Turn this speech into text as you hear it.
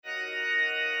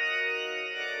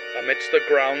Amidst the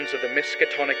grounds of the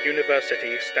Miskatonic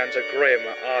University stands a grim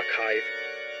archive.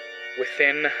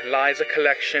 Within lies a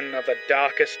collection of the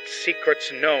darkest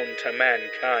secrets known to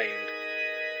mankind.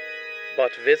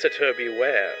 But visitor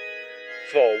beware,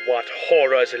 for what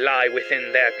horrors lie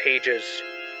within their pages?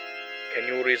 Can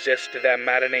you resist their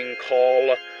maddening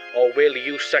call, or will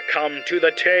you succumb to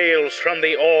the tales from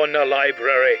the Orna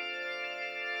Library?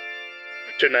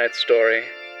 Tonight's story,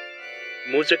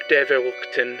 Musik der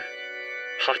Verrückten,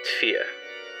 Part 4.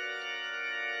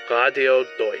 Radio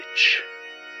Deutsch.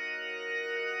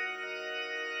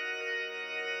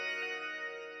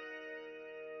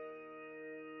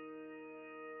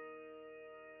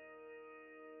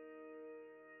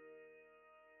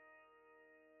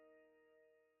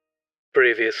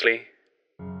 Previously,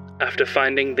 after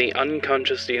finding the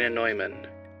unconscious Dina Neumann,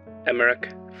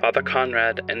 Emmerich, Father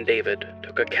Conrad, and David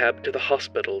took a cab to the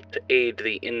hospital to aid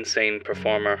the insane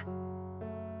performer.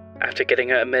 After getting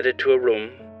her admitted to a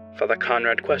room, Father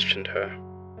Conrad questioned her.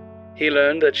 He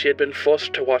learned that she had been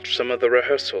forced to watch some of the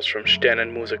rehearsals from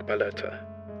Sternenmusikballette,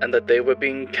 and that they were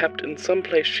being kept in some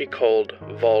place she called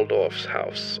Waldorf's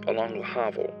house along the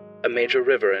Havel, a major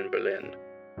river in Berlin.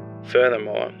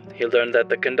 Furthermore, he learned that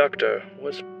the conductor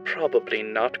was probably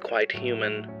not quite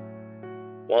human.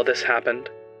 While this happened,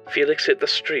 Felix hit the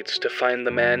streets to find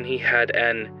the man he had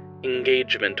an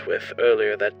engagement with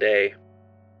earlier that day.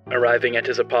 Arriving at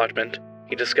his apartment,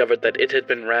 he discovered that it had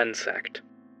been ransacked.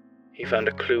 He found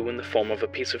a clue in the form of a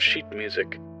piece of sheet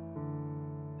music.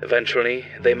 Eventually,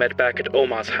 they met back at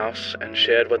Omar's house and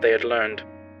shared what they had learned.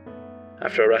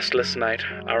 After a restless night,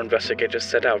 our investigators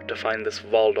set out to find this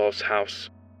Waldorf's house,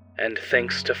 and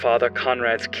thanks to Father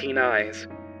Conrad's keen eyes,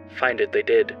 find it they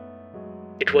did.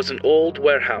 It was an old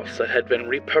warehouse that had been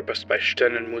repurposed by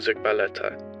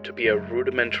Sternenmusikballette to be a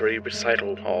rudimentary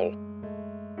recital hall,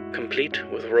 complete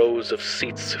with rows of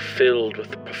seats filled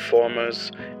with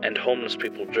performers and homeless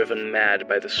people driven mad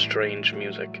by the strange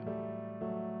music.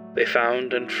 They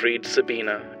found and freed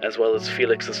Sabina, as well as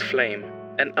Felix's flame,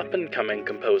 an up-and-coming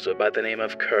composer by the name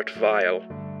of Kurt Weill.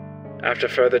 After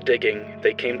further digging,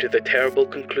 they came to the terrible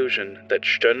conclusion that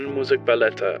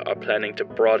Sternenmusikballette are planning to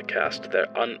broadcast their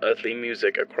unearthly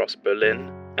music across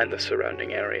Berlin and the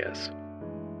surrounding areas.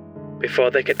 Before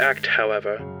they could act,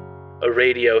 however, a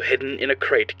radio hidden in a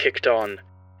crate kicked on,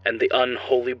 and the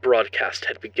unholy broadcast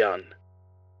had begun.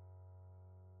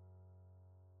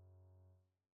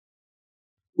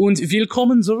 Und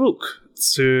willkommen zurück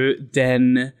zu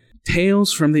den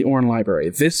Tales from the Orn Library.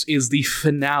 This is the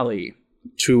finale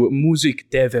to Musik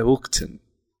der Verrückten.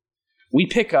 We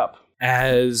pick up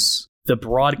as the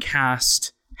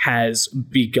broadcast has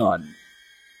begun.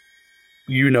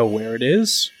 You know where it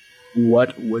is.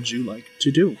 What would you like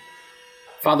to do?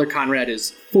 Father Conrad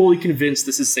is fully convinced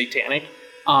this is satanic,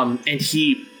 and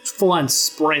he full-on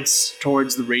sprints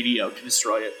towards the radio to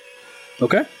destroy it.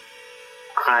 Okay.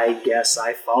 I guess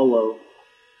I follow.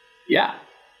 Yeah.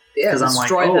 Yeah, Because I'm like,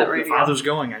 destroy that the radio. father's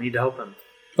going. I need to help him.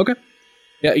 Okay.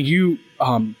 Yeah, you,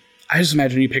 I just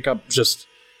imagine you pick up just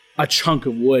a chunk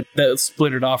of wood that's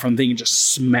splintered off from the thing and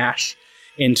just smash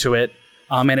into it,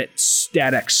 and it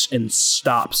statics and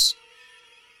stops.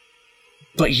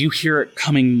 But you hear it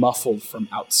coming muffled from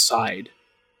outside.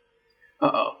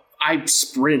 Uh-oh. I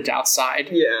sprint outside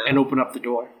and open up the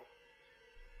door.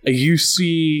 You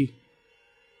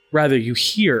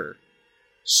hear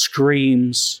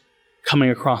screams coming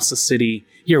across the city,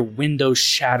 you hear windows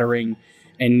shattering,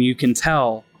 and you can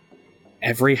tell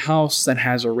every house that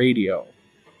has a radio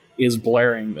is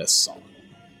blaring this song.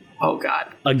 Oh, God.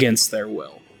 Against their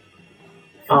will.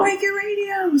 Break your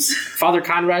radios! Father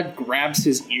Conrad grabs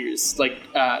his ears, like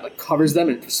covers them,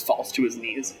 and just falls to his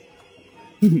knees.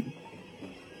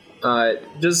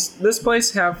 Does this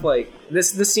place have, like...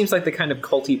 This seems like the kind of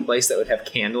culty place that would have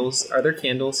candles. Are there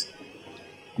candles?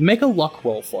 Make a luck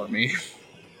roll for me.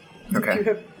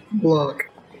 Okay. Look.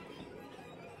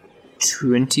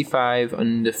 25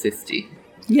 under 50.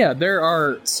 Yeah, there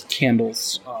are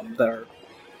candles that are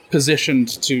positioned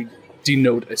to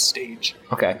denote a stage.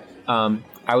 Okay.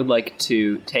 I would like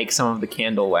to take some of the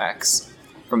candle wax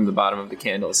from the bottom of the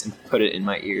candles and put it in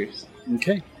my ears.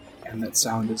 Okay. And that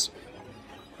sound is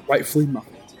rightfully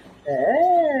muffled.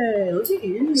 Hey, look at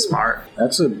you. Smart.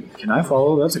 Can I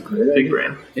follow? That's a great Big idea.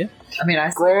 brain. Yeah. I mean,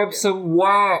 I Grab some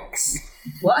wax!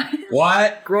 What?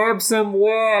 What? Grab some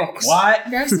wax! What?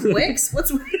 Grab some wicks?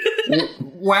 What's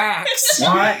Wax!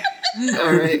 What?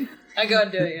 Alright. I go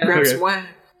and do it, yeah. Grab Okay. some wax.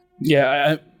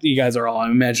 Yeah, you guys are all,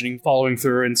 I'm imagining, following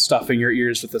through and stuffing your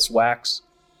ears with this wax.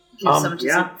 Give some to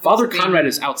yeah. some- Father Sabine. Conrad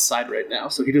is outside right now,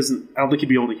 so he doesn't... I don't think he'd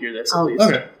be able to hear this, at Oh, least.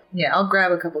 Okay. Yeah, I'll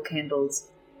grab a couple candles.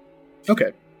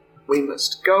 Okay. We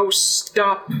must go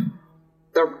stop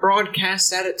the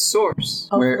broadcast at its source.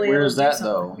 Where is that,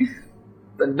 though?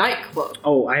 The nightclub.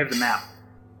 Oh, I have the map.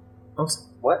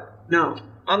 What? No.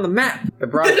 On the map. The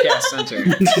broadcast center.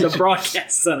 The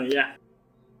broadcast center, yeah.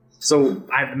 So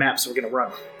I have the map, so we're gonna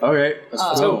run. Okay,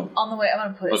 let's go. On the way,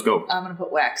 Let's go. I'm gonna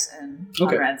put wax in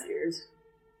Okay. Conrad's ears.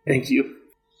 Thank you.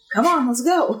 Come on, let's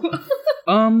go.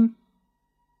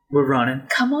 We're running.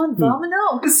 Come on,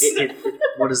 vamonos.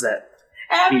 What is that?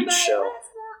 Everybody beach show. let's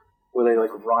Where they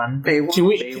like run? Can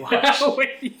we? Baywatch.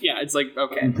 Wait, yeah, it's like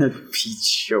okay. The beach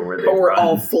show where they But we're run.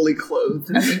 all fully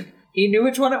clothed. go. He knew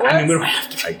which one it was. I mean, we don't have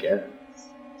to. I guess.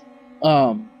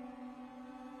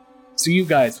 So you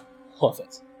guys hoof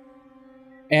it.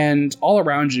 And all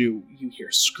around you, you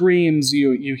hear screams,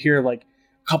 you hear like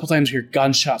a couple times you hear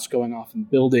gunshots going off in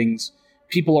buildings.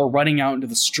 People are running out into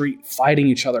the street fighting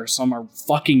each other, some are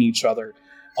fucking each other.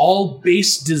 All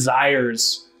base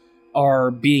desires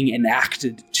are being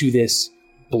enacted to this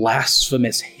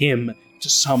blasphemous hymn to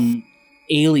some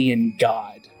alien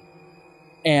god.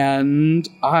 And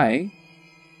I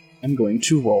am going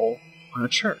to roll on a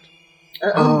chart.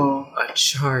 Oh, a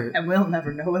chart. And we'll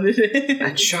never know what it is.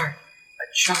 A chart. A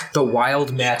chart. The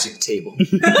wild magic table.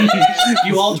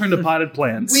 You all turn to potted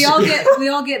plants. We all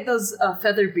get those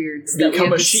feather beards. that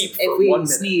Become we- a sheep If for we 1 minute.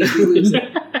 sneeze, we lose it.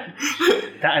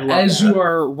 I love As that. you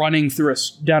are running through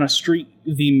down a street,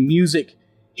 the music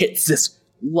hits this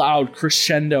loud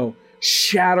crescendo,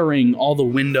 shattering all the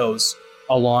windows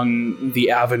along the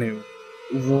avenue,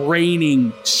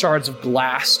 raining shards of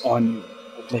glass on you,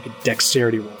 like a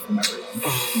dexterity roll from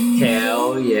everyone.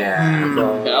 Hell yeah.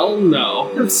 Hell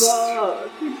no.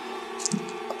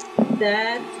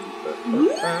 That.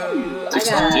 I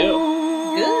got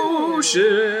Oh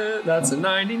shit, that's a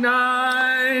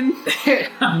 99.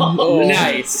 Oh,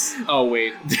 nice. Oh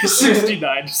wait.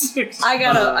 69. I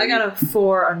got a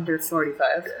 4 under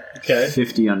 45. Okay.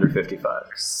 50 under 55.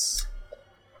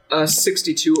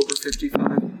 62 over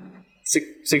 55.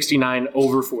 69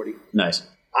 over 40. Nice.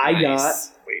 I got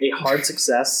a hard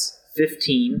success,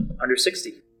 15 under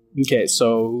 60. Okay,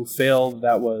 so who failed?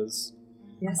 That was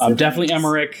Yes, definitely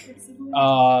Emmerich.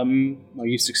 Well,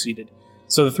 you succeeded.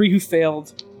 So the 3 who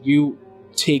failed, you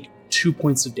take 2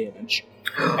 points of damage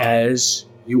as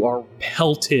you are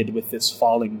pelted with this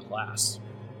falling glass.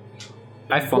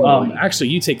 I fumbled. Actually,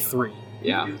 you take 3.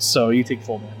 Yeah. So you take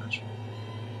full damage.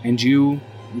 And you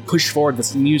push forward,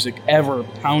 this music ever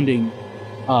pounding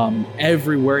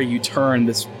everywhere you turn.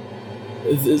 This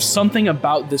something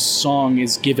about this song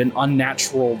is given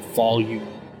unnatural volume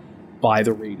by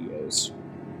the radios.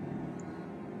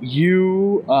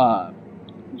 You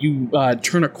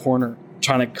turn a corner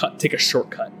trying to take a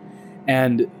shortcut,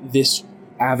 and this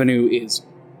avenue is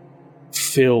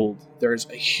filled. There's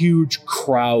a huge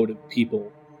crowd of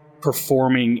people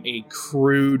performing a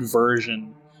crude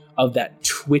version of that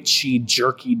twitchy,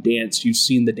 jerky dance you've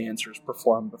seen the dancers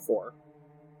perform before.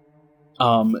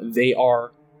 They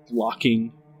are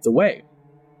blocking the way.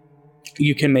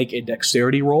 You can make a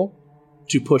dexterity roll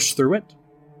to push through it,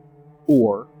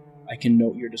 or I can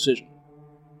note your decision.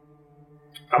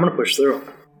 I'm going to push through.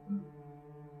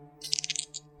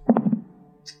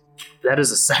 That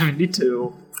is a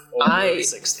 72. Over I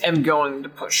 60. am going to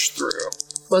push through.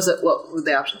 Was it what were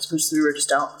the options? Push through or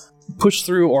just out? Push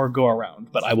through or go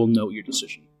around, but I will note your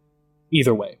decision.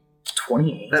 Either way.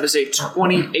 28. That is a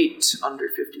 28 under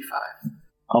 55.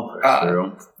 I'll push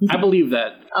through. I believe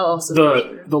that I'll also push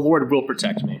through. the Lord will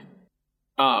protect me.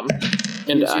 And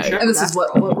And this is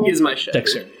what roll? is my shepherd.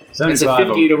 Dexterity. It's a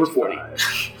 58 over 40.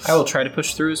 I will try to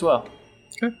push through as well.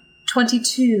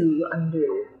 22 under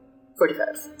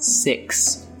 45.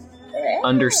 6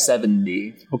 under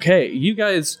 70. Okay, you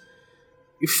guys,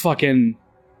 you fucking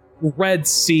Red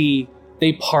Sea,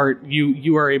 they part.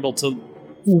 You are able to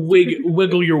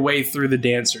wiggle your way through the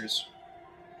dancers.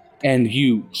 And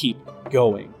you keep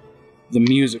going. The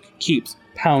music keeps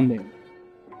pounding.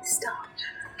 Stop.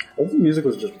 What if the music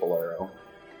was just Bolero?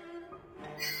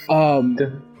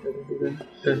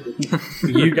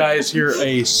 You guys hear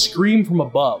a scream from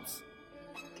above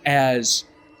as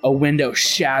a window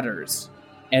shatters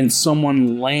and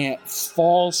someone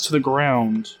falls to the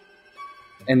ground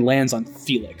and lands on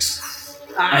Felix.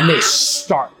 And they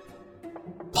start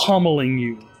pummeling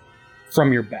you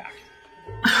from your back.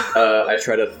 I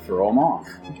try to throw him off.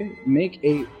 Okay, make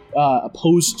a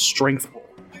opposed strength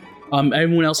roll.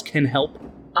 Everyone else can help.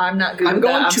 I'm not good I'm with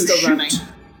going that. I'm to still shoot. running.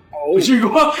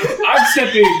 I'm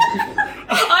stepping.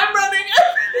 I'm running.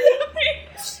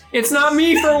 It's not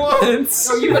me for once.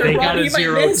 Oh, you better They run. got a You might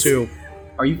 0 miss. too.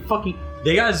 Are you fucking...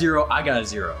 They got a 0, I got a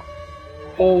 0.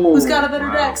 Who's got a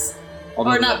better dex?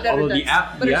 Although Or not better although the dex,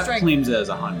 app, better the app strength. claims it as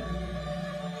 100.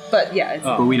 But yeah, it's,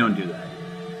 But we don't do that.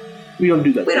 We don't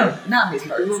do that. we don't. Not in these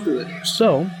parts.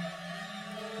 So,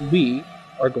 we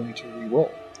are going to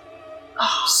re-roll.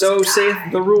 So saith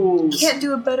the rules. Can't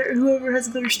do it better. Whoever has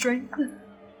better strength.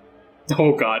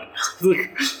 Oh god.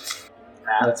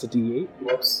 That's a D8.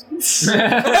 Whoops.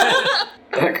 That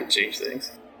could change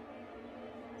things.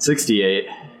 68.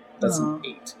 That's an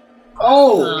 8.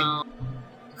 Oh!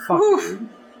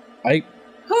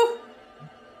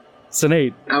 It's an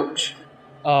 8. Ouch.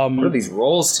 What are these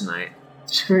rolls tonight?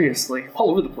 Seriously. All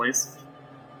over the place.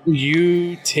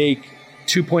 You take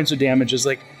 2 points of damage. It's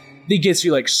like, it gets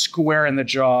you like square in the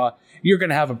jaw. You're going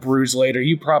to have a bruise later.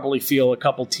 You probably feel a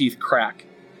couple teeth crack.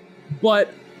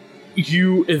 But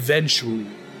you eventually...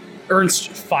 Ernst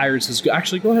fires his...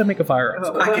 Actually, go ahead and make a fire.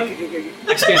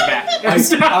 I stand back. I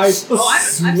I'm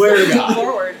swear to still God.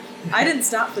 forward. I didn't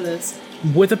stop for this.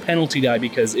 With a penalty die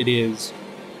because it is...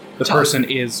 The person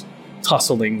is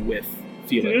tussling with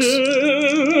Felix. Who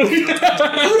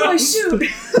do I shoot?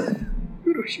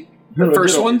 The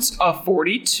first one's a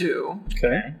 42.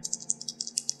 Okay.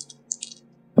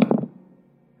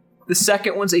 The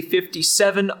second one's a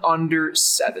 57 under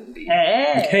 70.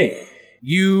 Okay.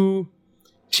 You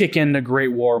kick into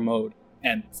Great War mode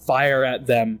and fire at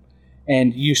them,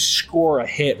 and you score a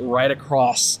hit right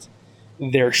across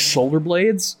their shoulder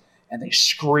blades, and they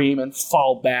scream and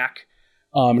fall back,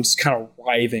 just kind of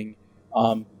writhing.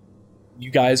 You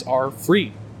guys are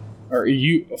free. Or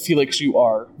you, Felix, you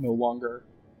are no longer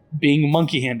being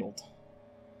monkey handled.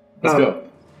 Let's go.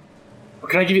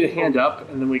 Can I give you the hand up,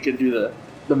 and then we can do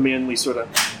the manly sort of...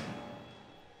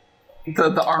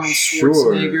 The Arnold Sure.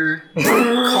 Schwarzenegger,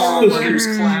 Carl Weathers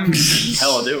clown.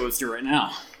 Hell, I'll do it. Let's do it right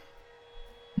now.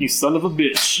 You son of a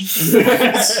bitch.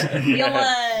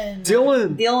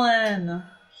 Dylan.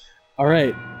 All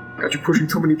right. God, you're pushing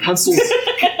too many pencils.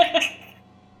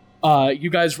 You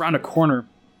guys round a corner,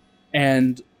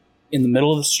 and in the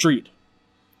middle of the street,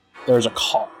 there's a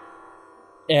car.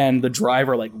 And the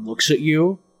driver, like, looks at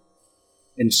you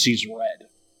and sees red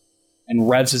and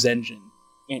revs his engine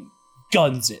and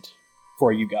guns it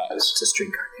for you guys. It's a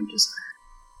streetcar named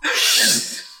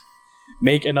Desire.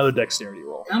 Make another dexterity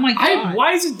roll. Oh my god.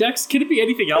 Why is it Dex? Can it be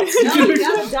anything else? No, you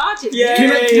gotta dodge it. Yay!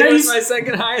 Can I That's use- my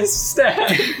second highest stat.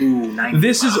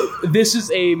 This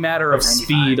is a matter of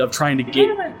speed, of trying to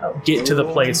get to the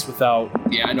place without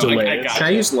Yeah, I know. delay. I got Can I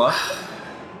use luck?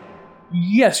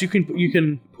 Yes, you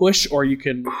can push, or you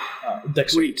can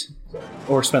dexterate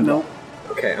or spend luck.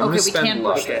 Okay, I'm Okay, gonna we spend can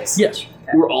luck. push this. Yes.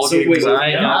 We're all So getting wait, good.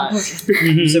 I got.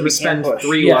 Mhm. So we spend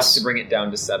 3 Yes. luck to bring it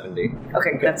down to 70.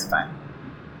 Okay, that's fine.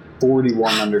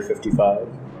 41 under 55.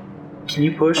 Can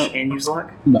you push and use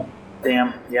luck? No.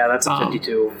 Damn. Yeah, that's a Um,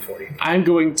 52 over 40. I'm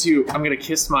gonna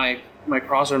kiss my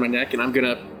cross on my neck, and I'm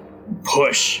gonna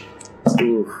push.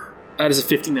 That is a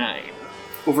 59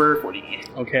 over 40.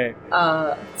 Okay.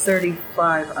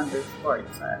 35 under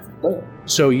 45.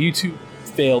 So you two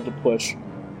failed to push.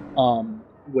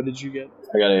 What did you get?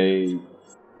 I got a...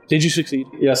 Did you succeed?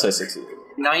 Yes, I succeeded.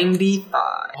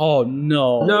 95. Oh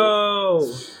no.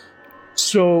 No!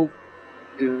 So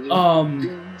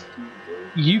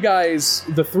you guys,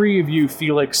 the three of you,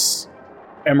 Felix,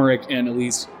 Emmerich, and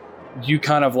Elise, you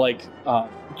kind of like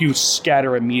you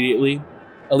scatter immediately.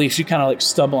 Elise, you kind of like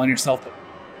stumble on yourself, but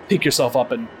pick yourself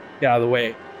up and get out of the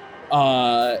way.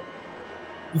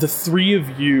 The three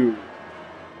of you,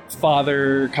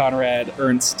 Father, Conrad,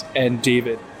 Ernst, and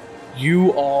David,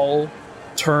 you all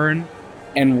turn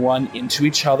and run into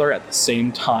each other at the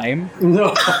same time.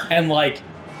 No. And like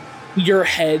your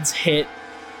heads hit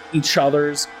each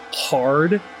other's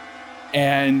hard,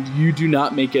 and you do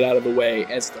not make it out of the way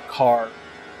as the car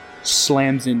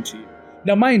slams into you.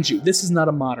 Now, mind you, this is not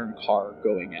a modern car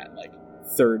going at like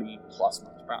 30 plus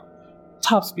miles per hour.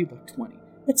 Top speed like 20.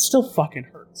 It still fucking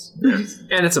hurts.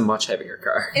 And it's a much heavier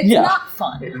car. It's Yeah. not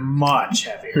fun. Much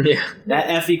heavier. Yeah. That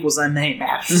F equals N name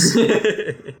matters.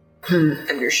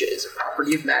 And your shit is a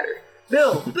property of matter.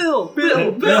 Bill.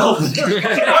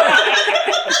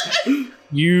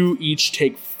 You each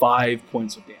take 5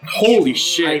 points of damage. Holy I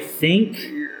shit. think.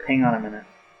 Hang on a minute.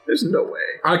 There's no way.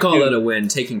 I call that a win,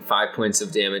 taking 5 points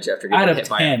of damage after Out getting of hit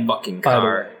by 10, a fucking by the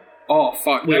car. way. Oh,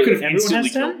 fuck. Wait, That could have everyone instantly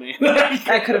has 10? killed me.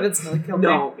 That could have instantly killed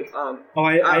No. me. Oh,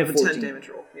 I I have have a 10 14. damage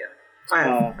roll. Yeah. I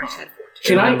have. I had 14.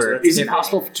 Can Remember, is it if-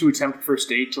 possible to attempt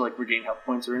first aid to like regain health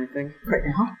points or anything?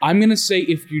 I'm going to say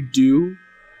if you do,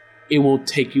 it will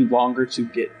take you longer to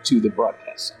get to the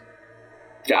broadcast.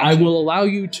 I will allow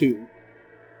you to,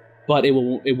 but you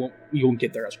won't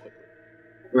get there as quickly.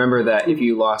 Remember that if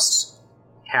you lost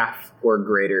half or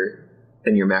greater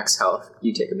than your max health,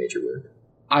 you take a major wound.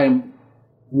 I am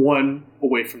one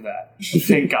away from that.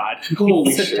 Thank God.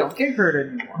 Holy shit. Don't get hurt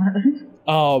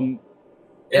anymore.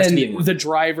 And the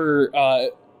driver,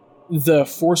 the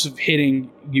force of hitting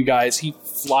you guys, he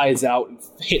flies out and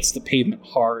hits the pavement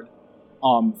hard,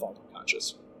 falls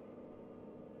unconscious.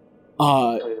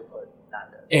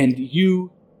 And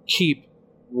you keep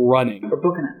running. We're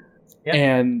booking it. Yep.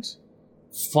 And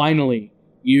finally,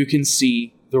 you can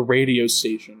see the radio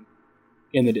station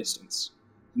in the distance.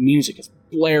 Music is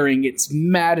blaring. It's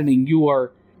maddening. You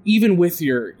are, even with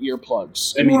your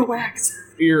earplugs. More wax.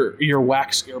 Your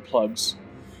wax earplugs.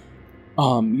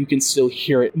 You can still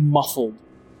hear it muffled.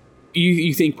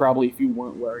 You think probably if you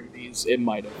weren't wearing these, it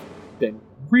might have been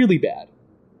really bad.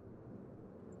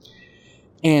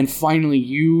 And finally,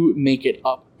 you make it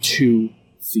up to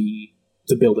the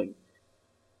building.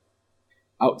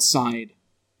 Outside,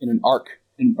 in an arc,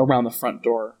 and around the front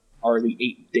door, are the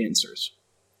 8 dancers.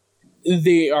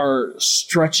 They are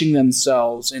stretching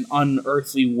themselves in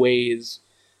unearthly ways,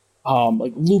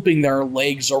 like looping their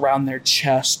legs around their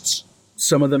chests.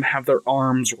 Some of them have their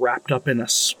arms wrapped up in a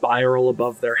spiral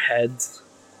above their heads.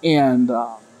 And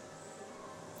the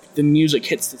music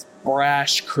hits this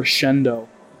brash crescendo.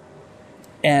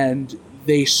 And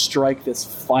they strike this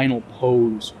final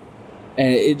pose.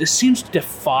 And it just seems to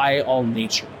defy all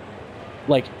nature.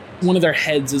 Like, one of their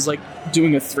heads is like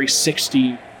doing a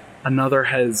 360. Another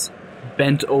has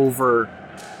bent over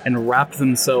and wrapped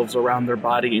themselves around their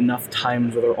body enough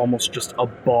times where they're almost just a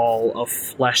ball of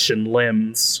flesh and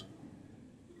limbs.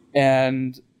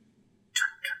 And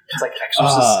It's like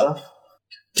Exorcist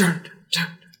stuff.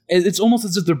 it's almost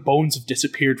as if their bones have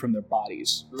disappeared from their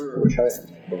bodies.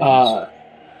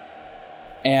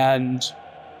 And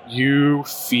you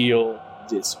feel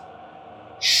this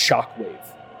shockwave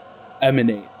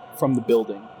emanate from the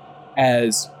building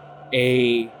as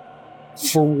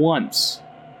for once,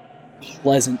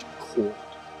 pleasant chord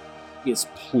is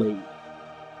played.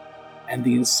 And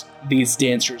these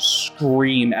dancers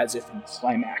scream as if in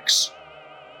climax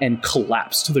and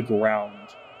collapse to the ground,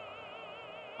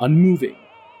 unmoving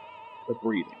but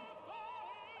breathing.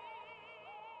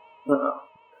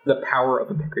 The power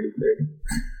of a Picardy-30.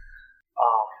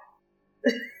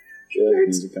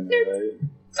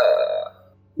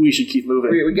 We should keep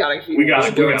moving. We gotta keep. We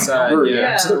gotta go inside.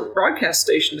 Yeah. To the broadcast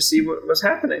station to see what was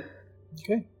happening.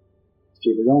 Okay.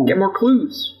 Keep it going. Get more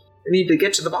clues. We need to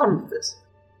get to the bottom of this.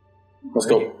 Let's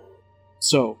go.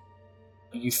 So,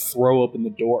 you throw open the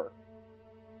door,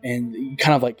 and you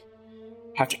kind of like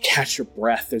have to catch your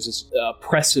breath. There's this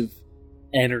oppressive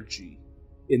energy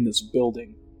in this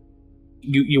building.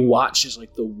 You watch as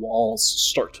like the walls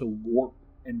start to warp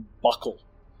and buckle.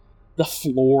 The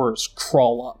floors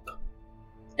crawl up,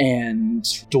 and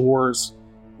doors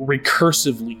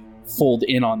recursively fold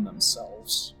in on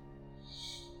themselves.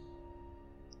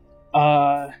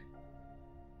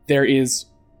 There is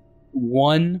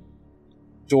one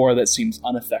door that seems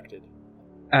unaffected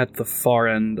at the far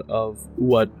end of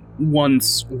what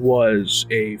once was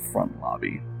a front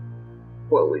lobby.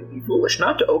 Well, we'd be foolish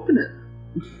not to open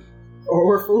it. Or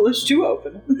we're foolish to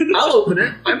open it. I'll open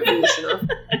it. I'm foolish enough.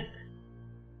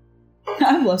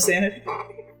 I love sanity.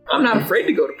 I'm not afraid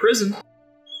to go to prison.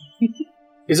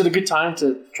 Is it a good time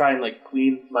to try and like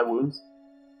clean my wounds?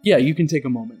 Yeah, you can take a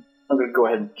moment. I'm gonna go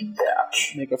ahead and do that.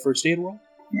 Make a first aid roll.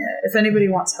 Yeah, if anybody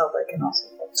wants help, I can also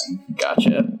help them.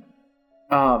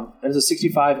 Gotcha. There's a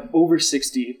 65 over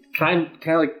 60. Can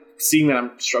I like seeing that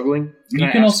I'm struggling? You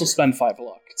I can ask? also spend 5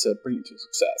 luck to bring you to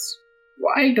success.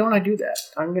 Why don't I do that?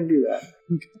 I'm gonna do that.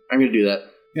 I'm gonna do that.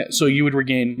 Yeah, so you would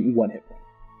regain 1 hit point.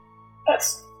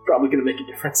 That's probably gonna make a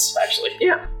difference, actually.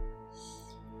 Yeah.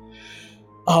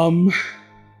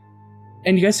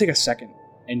 And you guys take a second,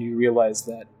 and you realize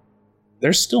that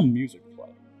there's still music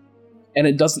playing. And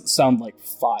it doesn't sound like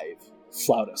 5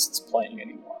 flautists playing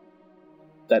anymore.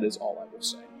 That is all I will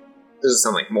say. Does it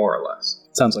sound like more or less?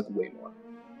 It sounds like way more.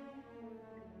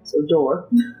 So door.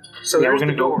 So Yeah, we're there's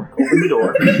gonna the door. go open the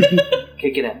door.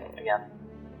 Kick it in again.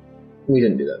 We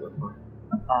didn't do that before.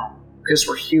 Because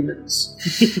we're humans.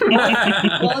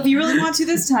 Well, if you really want to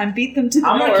this time, beat them to the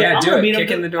I'm door. gonna, Yeah, I'm do gonna it. beat Kick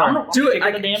him in the to- door. I'm gonna Do it. kick I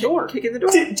in the can damn door. kick in the door.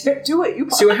 Do it. You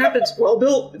See what happens. Well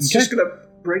built. It's Okay. just gonna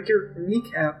break your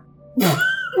kneecap.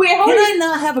 Wait, How did I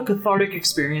not have a cathartic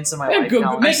experience in my life?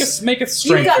 now? make a You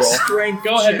strength got roll. strength.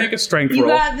 Go ahead, make a strength You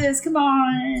roll. got this. Come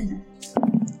on.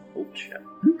 Oh, shit.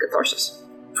 Catharsis.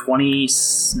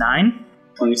 29?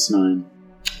 29.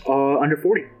 Under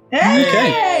 40.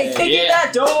 Hey, kicking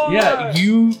that door. Yeah,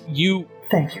 you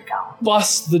Thank you, Colin.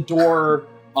 bust the door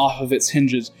off of its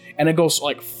hinges, and it goes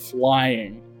like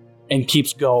flying and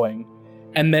keeps going,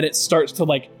 and then it starts to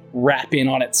like wrap in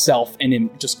on itself and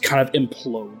just kind of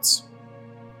implodes.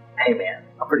 Hey, man.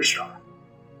 I'm pretty strong.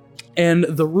 And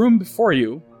the room before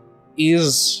you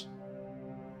is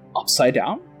upside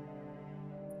down.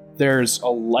 There's a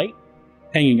light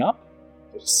hanging up.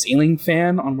 There's a ceiling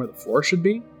fan on where the floor should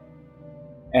be.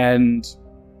 And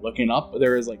looking up,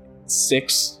 there is like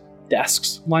 6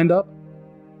 desks lined up.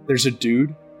 There's a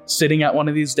dude sitting at one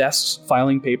of these desks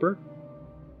filing paper.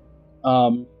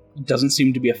 Doesn't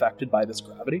seem to be affected by this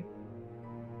gravity.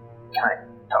 Can I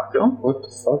talk to him? What the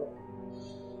fuck?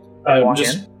 Walk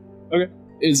Just in? okay.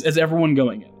 Is everyone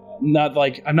going in? Not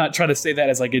like I'm not trying to say that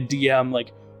as like a DM,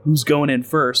 like who's going in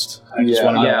first. I just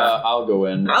want to know. I'll go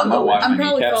in. I'll go in. I'm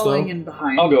probably kneecaps, following though. in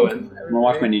behind. I'll go in. I'm gonna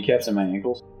wash my kneecaps and my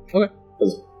ankles. Okay.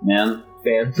 'Cause, man,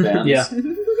 Fans. Yeah.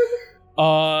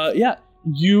 Yeah.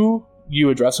 You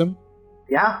address him.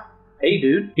 Yeah. Hey,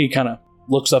 dude. He kind of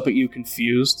looks up at you,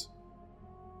 confused.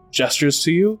 Gestures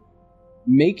to you.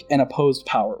 Make an opposed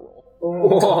power roll.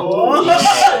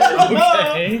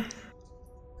 Okay.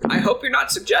 I hope you're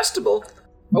not suggestible.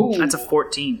 Oh, that's a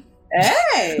 14.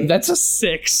 Hey! That's a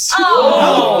 6.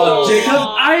 Oh!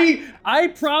 Jacob, I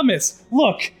promise.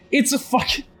 Look, it's a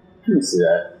fucking. let me see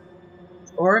that.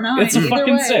 Or not. It's a either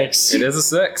fucking way. 6. It is a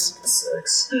 6.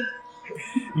 6.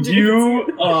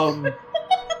 You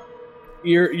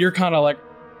you're kind of like,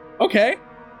 okay,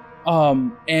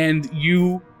 and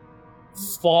you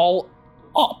fall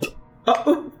up.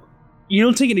 You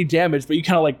don't take any damage, but you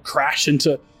kind of like crash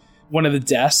into one of the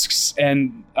desks,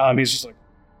 and he's just like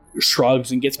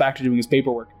shrugs and gets back to doing his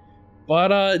paperwork.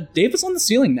 But Dave is on the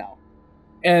ceiling now,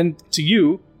 and to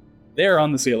you, they're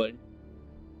on the ceiling.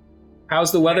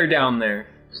 How's the weather down there?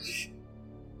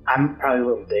 I'm probably a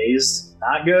little dazed.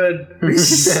 Not good.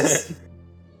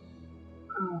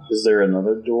 Is there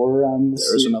another door on the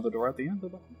There's ceiling another door at the end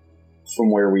of the.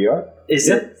 from where we are? Is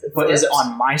it? But is it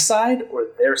on my side or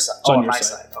their side? It's on on your my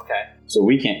side. side. Okay. So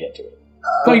we can't get to it.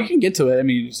 Well, you can get to it. I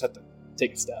mean, you just have to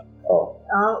take a step. Oh.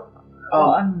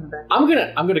 I'm in the back. I'm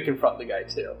gonna confront the guy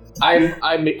too.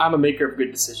 I'm a maker of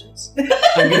good decisions.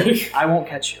 I won't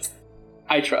catch you.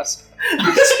 I trust.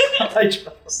 I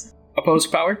trust.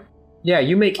 Opposed power? Yeah,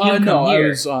 you make him No, come I here.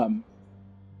 was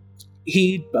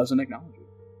he doesn't acknowledge you.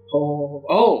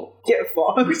 Oh. Get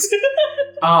fucked.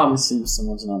 It seems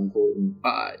someone's not important.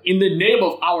 In the name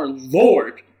of our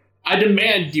Lord, I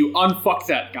demand you unfuck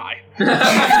that guy.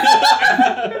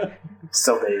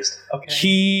 Still dazed. Okay.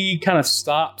 He kind of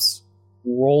stops,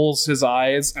 rolls his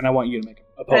eyes, and I want you to make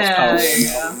a post power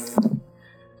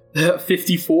roll.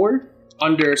 54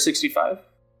 under 65.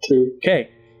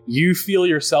 Okay, you feel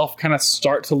yourself kind of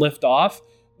start to lift off,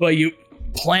 but you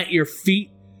plant your feet.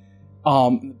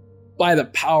 By the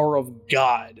power of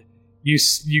God, you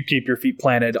keep your feet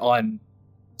planted on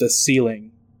the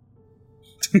ceiling.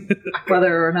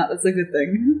 Whether or not that's a good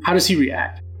thing. How does he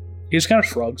react? He just kind of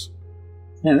shrugs.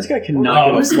 Man, this guy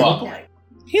cannot give a fuck.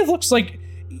 He looks like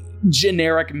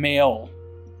generic male,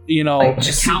 you know. Like,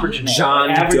 Just super generic.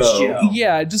 John Average Doe. Joe.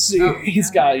 Yeah, just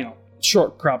he's got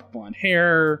short cropped blonde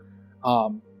hair.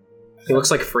 He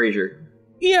looks like Frasier.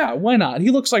 Yeah, why not? He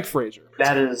looks like Frasier.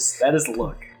 That is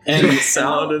look. And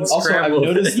Salad and also, I've scrambled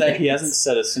noticed that he eggs. hasn't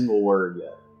said a single word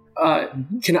yet.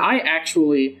 Can I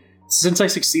actually, since I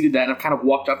succeeded that and I've kind of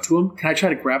walked up to him, can I try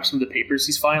to grab some of the papers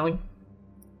he's filing?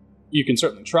 You can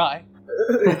certainly try.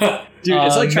 Dude,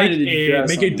 it's like trying to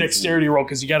make a dexterity roll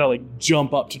because you gotta like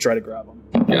jump up to try to grab him.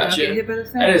 Get Gotcha. hit by the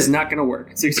That is not going to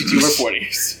work. 62 or 40.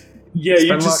 Yeah, you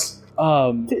Spend just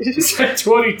It's like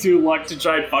 22 luck to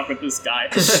try and fuck with this guy.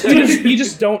 you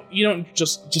just don't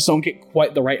don't get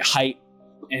quite the right height,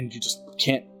 and you just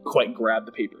can't quite grab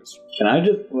the papers. Can I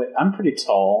just... Wait, I'm pretty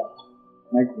tall.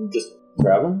 Can I just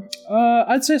grab him?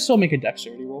 I'd say still make a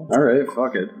dexterity roll. Alright,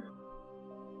 fuck it.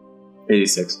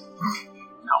 86.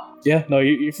 Yeah, no,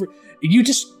 you're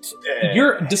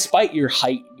despite your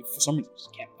height, for some reason you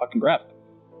just can't fucking grab it.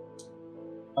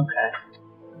 Okay.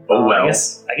 Oh, well.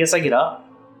 I guess I get up.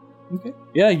 Okay.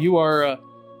 Yeah, you are.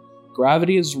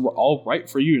 Gravity is all right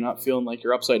for you. Not feeling like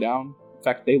you're upside down. In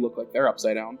fact, they look like they're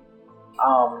upside down.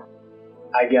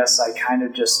 I guess I kind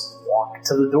of just walk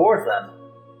to the door then.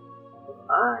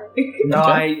 No,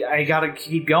 Okay. I gotta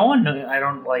keep going. I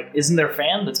don't like. Isn't there a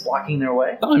fan that's blocking their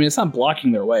way? No, I mean it's not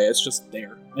blocking their way. It's just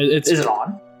there. It's Is it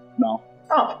on? No,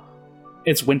 Oh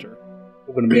it's winter.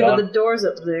 It wouldn't be Yeah, on. but the door's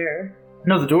up there.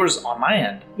 no, the door's on my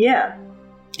end. Yeah.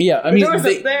 Yeah, I The mean door's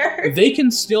they, up there. they can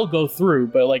still go through,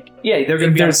 but like Yeah, they're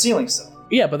gonna be on the There's- ceiling still.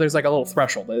 yeah, but there's like a little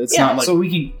threshold. It's Yeah, not like so we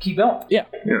can keep going. Yeah.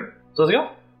 So let's go.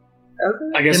 Okay.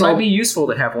 I It guess might I'll be useful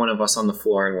to have one of us on the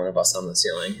floor and one of us on the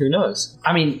ceiling. Who knows?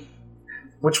 I mean,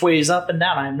 which way is up and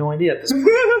down? I have no idea at this point.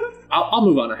 I'll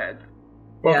move on ahead.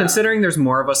 Well, Yeah. considering there's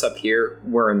more of us up here,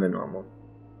 we're in the normal.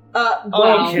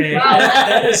 Wow. Okay. Wow.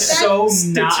 That is so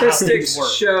not how Statistics things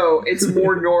work. show it's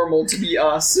more normal to be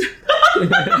us.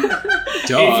 If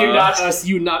you're not us,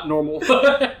 you not normal.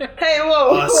 Hey,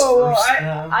 whoa, Us whoa, whoa. first.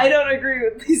 I don't agree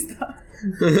with these thoughts.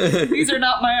 These are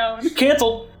not my own.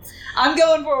 Canceled. I'm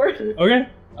going forward. Okay.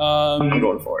 I'm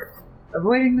going for it.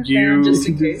 Avoiding the You- fan just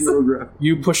in case.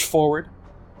 You push forward,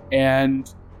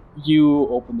 and you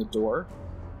open the door.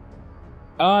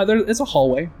 It's a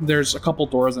hallway. There's a couple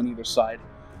doors on either side,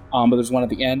 but there's one at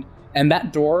the end, and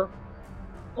that door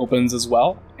opens as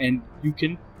well, and you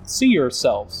can see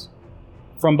yourselves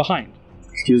from behind.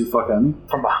 Excuse the fuck out of me.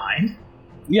 From behind,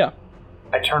 Yeah,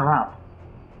 I turn around.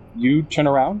 you turn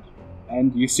around,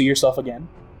 and you see yourself again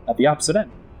at the opposite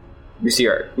end. We see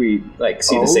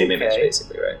the same image, Okay.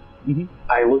 basically, right?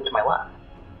 I look to my left.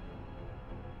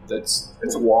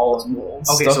 It's a wall of walls.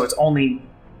 Okay, so it's only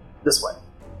this way.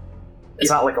 It's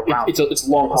not like a round. It's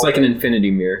long. It's like an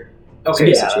infinity mirror. okay,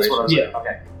 yeah, situation. that's what I was Yeah. saying.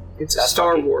 Okay. It's That's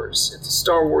Star lucky. Wars. It's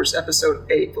Star Wars Episode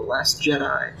 8, The Last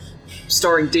Jedi,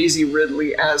 starring Daisy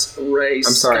Ridley as Rey I'm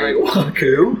sorry.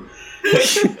 Skywalker.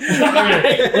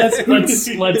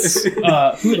 Let's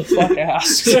who the fuck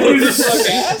asked?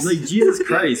 Like, Jesus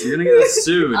Christ, you're gonna get us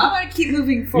sued. I'm gonna keep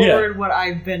moving forward what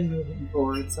I've been moving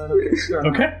forward, so I don't get thrown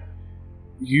off. Okay.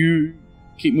 You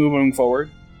keep moving forward.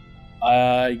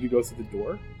 You go through the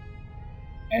door,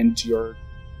 and you're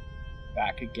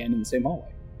back again in the same hallway.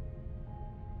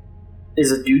 Is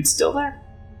the dude still there?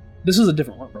 This is a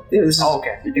different room. Yeah, this is Oh,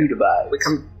 okay. The dude abides. we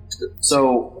come to the,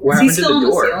 So what Is he happened to still on the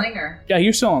the door? ceiling, or? Yeah,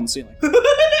 you're still on the ceiling.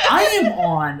 I am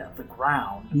on the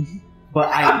ground, but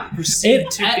I proceed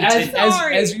to continue.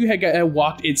 As you had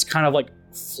walked, it's kind of like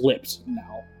flipped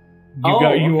now.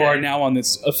 You are now on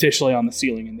this officially on the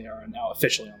ceiling, and they are now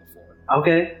officially on the floor.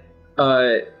 Okay.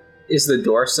 Is the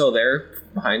door still there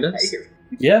behind us?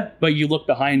 Yeah, but you look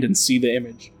behind and see the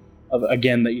image of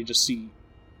again that you just see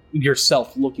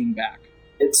yourself looking back.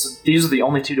 These are the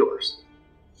only two doors.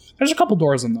 There's a couple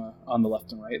doors on the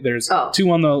left and right. There's Oh. two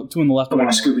on the left. I and want one to on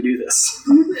the Scooby Doo this.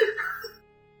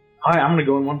 All right, I'm gonna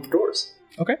go in one of the doors.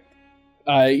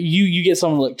 right. You get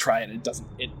someone to like try it. It doesn't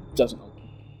open.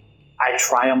 I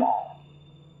try them all.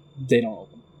 They don't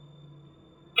open.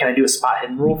 Can I do a spot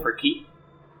hidden roll for a key?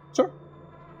 Sure.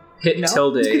 Hit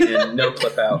tilde and no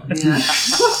clip out. Go through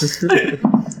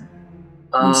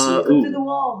the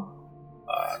wall.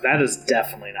 That is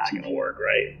definitely not gonna work,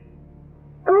 right?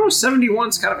 oh,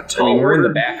 71's kind of a I tall mean, we're in the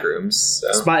order. back rooms,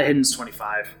 so. Spot hidden's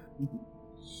 25.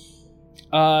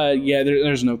 Yeah.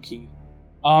 There's no key.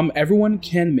 Everyone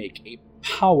can make a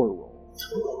power roll.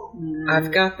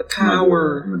 I've got the I'm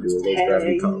power. gonna do a low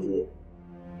gravity power roll.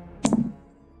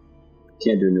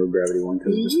 Can't do a no gravity one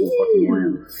because it just won't fucking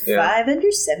land. Yeah.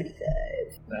 575.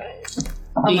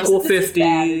 Equal Unless this is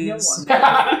bad and no 50s.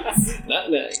 one- Not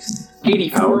nice.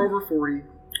 84 over 40.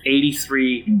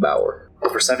 83 Bauer.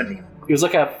 over 70. He was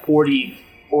like at 40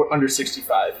 or under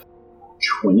 65.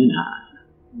 29.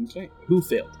 Okay. Who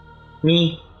failed?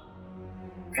 Me.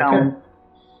 Colin.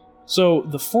 So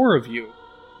the four of you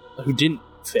who didn't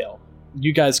fail,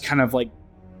 you guys kind of like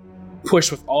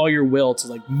push with all your will to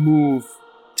like move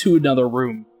to another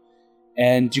room,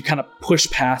 and you kind of push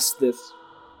past this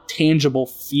tangible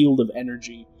field of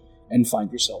energy and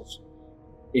find yourselves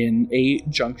in a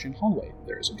junction hallway.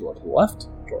 There is a door to the left,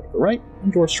 a door to the right,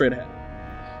 and a door straight ahead.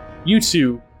 You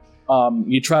two,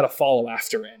 you try to follow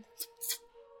after and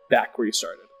back where you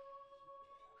started.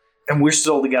 And we're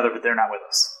still together, but they're not with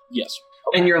us. Yes.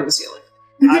 And you're on the ceiling.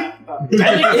 I think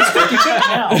it's 50-50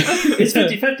 now. It's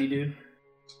 50-50, dude.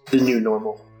 The new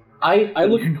normal. I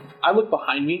look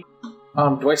behind me.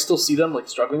 Do I still see them like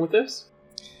struggling with this?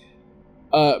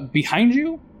 Behind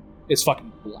you is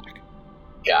fucking black.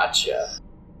 Gotcha.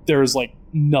 There's like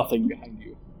nothing behind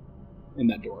you in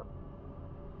that door.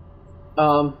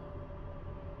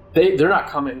 They're not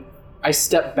coming. I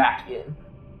step back in,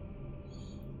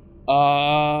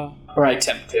 or I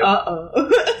attempt to. Uh-oh.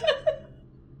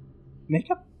 Make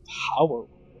a power.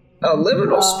 A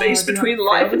liminal space do you between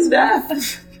want life and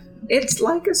death. It's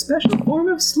like a special form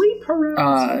of sleep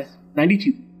paralysis.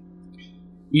 92.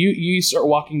 You start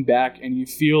walking back and you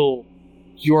feel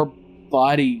your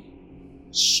body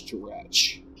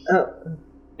stretch. Oh.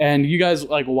 And you guys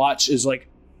like watch as like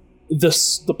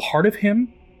the part of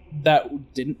him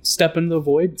that didn't step into the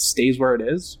void stays where it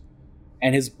is,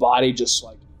 and his body just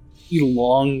like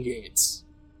elongates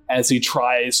as he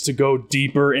tries to go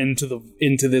deeper into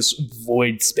this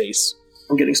void space.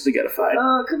 I'm getting spaghettified.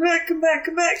 Oh, come back, come back,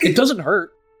 come back. It doesn't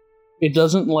hurt. It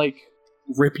doesn't like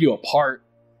rip you apart,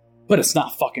 but it's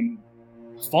not fucking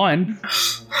fun.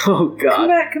 Oh Come god.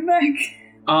 back, come back.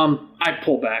 I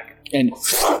pull back. And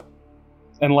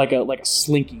and like a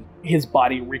slinky, his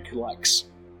body recollects.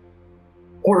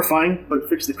 Horrifying, but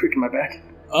fix the crick in my back.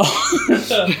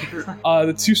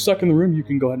 The two stuck in the room, you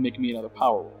can go ahead and make me another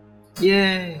power roll.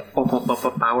 Yay.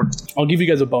 Power. I'll give you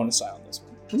guys a bonus die on this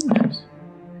one.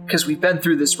 Because we've been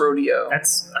through this rodeo.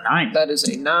 That's a 9. That is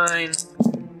a 9.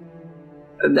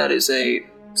 And that is a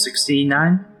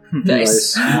 69.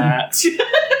 nice. That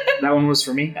one was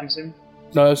for me, I'm assuming?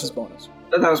 No, that's just bonus.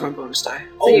 That was my bonus die.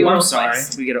 Oh, you I'm rolled sorry.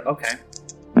 twice. We get a, okay.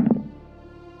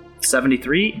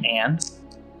 73 and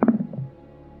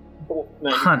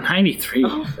 93.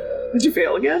 Did you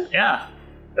fail again? Yeah,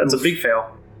 that's a big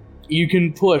fail. You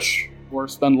can push or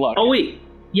spend luck. Oh wait,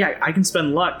 yeah, I can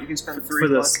spend luck. You can spend 3 for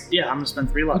luck. this. Yeah, I'm gonna spend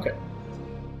 3 luck. Okay.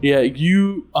 Yeah,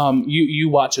 you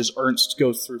watch as Ernst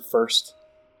goes through first,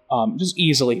 just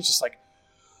easily. He's just like,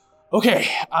 okay,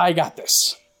 I got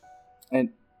this, and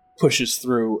pushes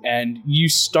through, and you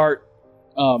start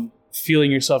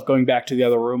feeling yourself going back to the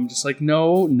other room, just like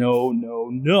no,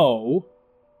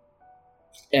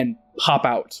 and pop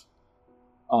out.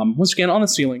 Once again on the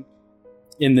ceiling,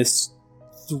 in this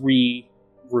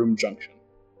 3-room junction.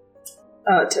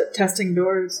 Testing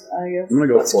doors, I guess. I'm gonna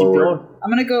go forward. I'm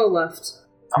gonna go left.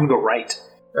 I'm gonna go right.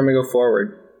 I'm gonna go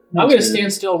forward. I'm gonna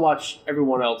stand still and watch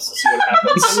everyone else and see what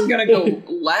happens. I'm gonna go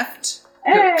left.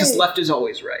 Hey! Because left is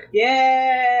always right.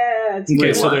 Yeah! It's Okay,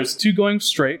 good. so there's 2 going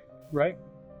straight, right?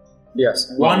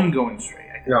 Yes. One going straight.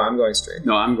 No, I'm going straight.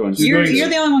 No, I'm going. You're the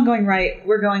only one going right.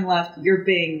 We're going left. You're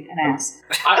being an ass.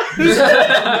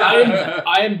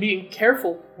 I am being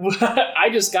careful. I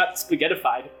just got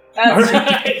spaghettified.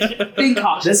 That's being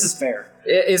cautious. This is fair.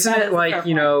 Isn't That it is like, fair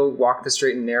you know, walk the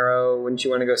straight and narrow? Wouldn't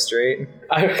you want to go straight?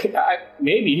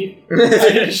 Maybe.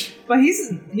 But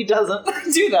he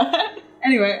doesn't do that.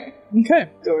 Anyway, Okay,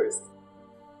 doors.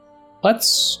 let's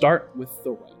start with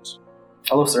the right.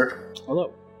 Hello, sir.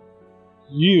 Hello.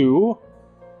 You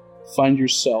find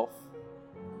yourself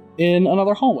in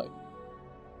another hallway.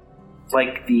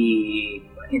 Like the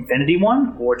infinity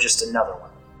one, or just another one?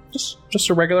 Just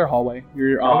a regular hallway.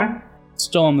 You're Okay.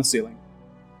 still on the ceiling.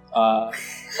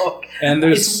 Look, And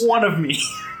there's it's one of me.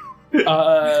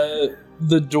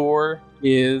 the door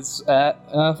is at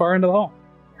far end of the hall.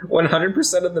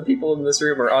 100% of the people in this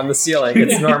room are on the ceiling.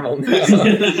 It's normal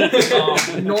now.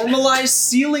 Normalized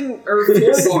ceiling or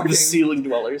floor walking. The ceiling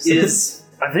dwellers.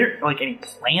 Are there like any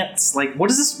plants? Like, what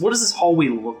does this hallway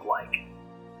look like?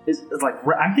 It's like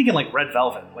I'm thinking like red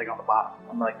velvet, like on the bottom.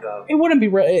 I'm like the. It wouldn't be.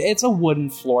 It's a wooden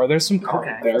floor. There's some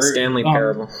carpet Okay. there. Stanley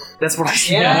Parable. That's what I.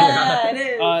 Yeah, it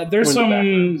is. There's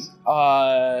Window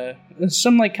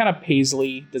some like kind of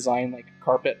paisley design, like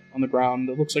carpet on the ground.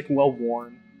 It looks like well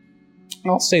worn.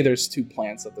 I'll say there's 2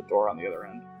 plants at the door on the other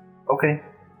end. Okay.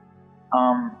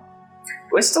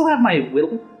 Do I still have my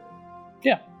whittle?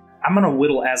 Yeah. I'm gonna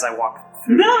whittle as I walk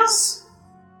through. Nice.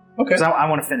 Okay. Because I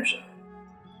want to finish it.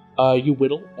 You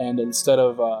whittle, and instead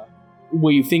of what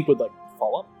you think would like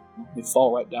fall up, they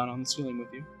fall right down on the ceiling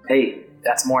with you. Hey,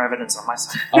 that's more evidence on my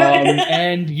side.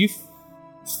 And you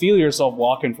feel yourself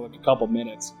walking for like a couple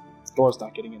minutes. The door's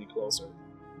not getting any closer.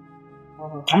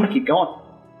 I'm gonna keep going.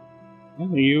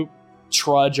 You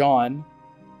trudge on.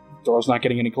 The door's not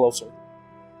getting any closer.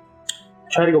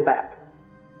 Try to go back.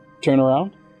 Turn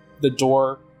around. The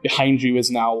door behind you is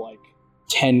now like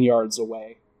 10 yards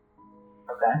away.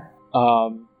 Okay.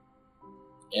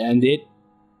 And it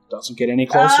doesn't get any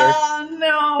closer. Oh,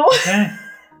 no. Okay.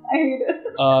 I hate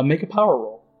it. Make a power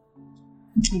roll.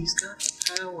 He's got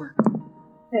the power.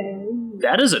 Hey.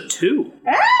 That is a 2.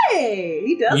 Hey,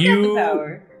 he does You- have the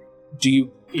power. Do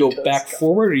you go back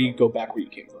forward, or you go back where you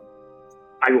came from?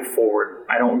 I go forward.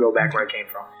 I don't go back where I came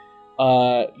from.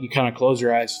 You kind of close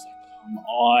your eyes. Like, come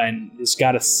on, this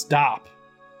got to stop.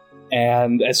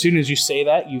 And as soon as you say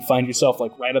that, you find yourself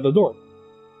like right at the door,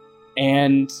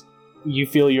 and you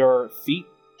feel your feet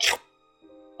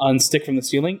unstick from the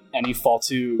ceiling, and you fall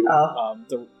to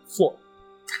the floor.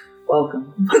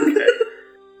 Welcome.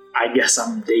 I guess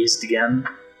I'm dazed again.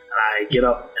 I get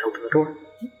up and open the door.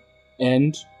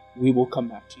 And we will come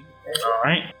back to you. All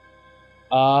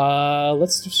right.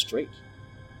 Let's do straight.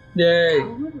 Yay.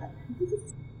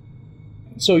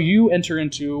 So you enter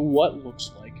into what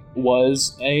looks like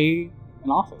was an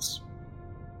office.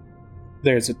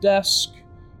 There's a desk,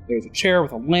 there's a chair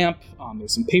with a lamp,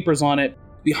 there's some papers on it.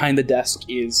 Behind the desk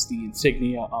is the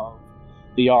insignia of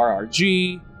the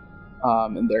RRG,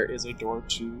 and there is a door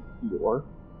to your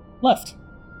left.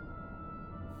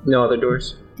 No other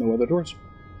doors? No other doors.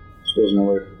 So there's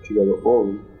nowhere to go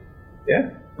forward.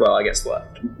 Yeah. Well, I guess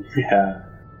left. Yeah.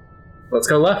 Let's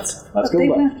go left. Let's But go they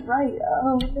left. went right.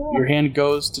 Oh, no. Your hand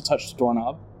goes to touch the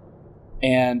doorknob,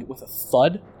 and with a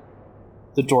thud,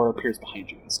 the door appears behind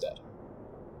you instead.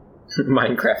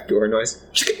 Minecraft door noise.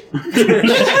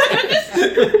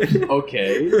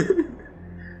 Okay.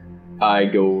 I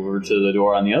go over to the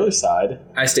door on the other side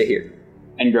I stay here.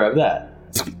 and grab that.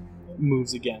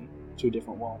 Moves again to a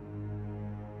different wall.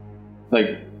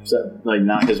 Like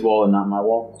not his wall and not my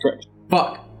wall. Correct.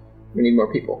 Fuck. We need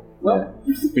more people. Yeah.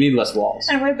 We need less walls.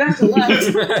 And we're back to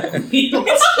left.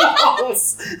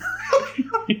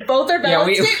 Both are Yeah,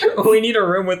 balanced. we need a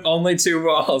room with only 2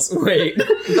 walls. Wait.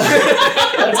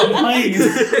 That's a plane.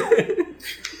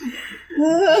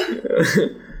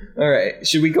 Alright,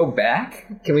 should we go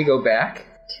back? Can we go back?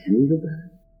 Can we go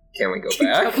back? Can we go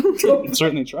back? You can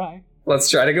certainly try. Let's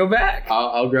try to go back.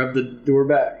 I'll grab the door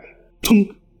back.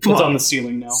 It's on the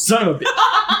ceiling now. Son of a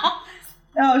bitch.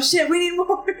 Oh shit, we need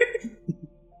more.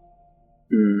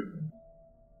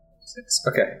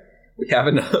 Okay, we have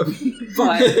enough.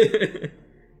 But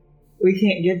we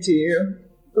can't get to you.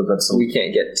 But that's We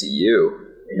can't get to you.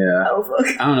 yeah. Oh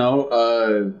fuck. I don't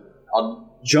know.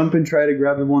 I'll jump and try to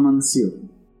grab the one on the ceiling.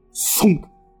 Thunk.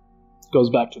 Goes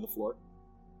back to the floor.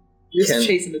 Just Can-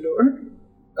 chasing the door.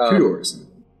 2 doors.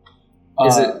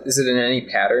 Is it in any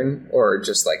pattern or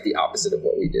just like the opposite of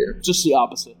what we do? Just the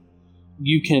opposite.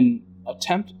 You can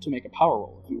attempt to make a power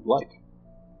roll if you would like.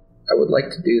 I would like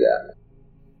to do that.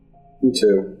 Me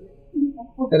too.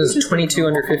 That is 22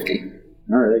 under 50.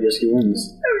 Alright, I guess he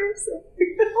wins.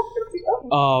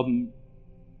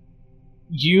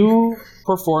 You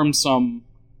perform some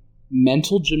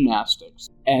mental gymnastics,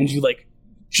 and you like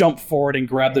jump forward and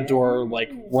grab the door like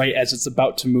right as it's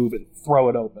about to move and throw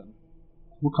it open.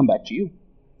 We'll come back to you.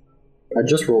 I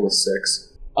just rolled a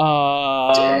 6.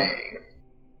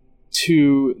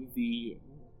 To the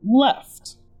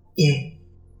left.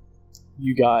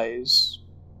 You guys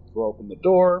throw open the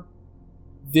door.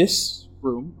 This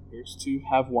room appears to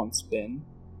have once been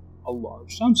a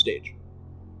large soundstage.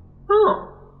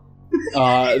 Oh.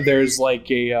 There's like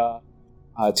a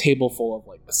table full of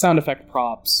like sound effect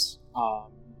props.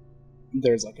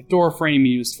 There's like a door frame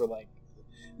used for like,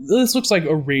 this looks like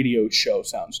a radio show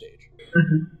soundstage.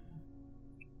 Mm-hmm.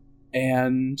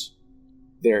 And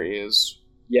there is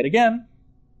yet again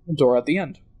a door at the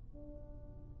end.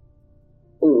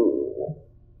 Ooh.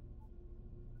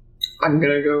 I'm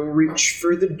gonna go reach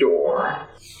for the door.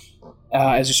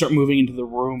 As you start moving into the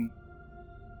room,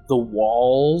 the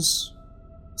walls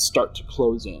start to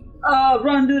close in.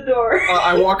 Run to the door.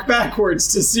 I walk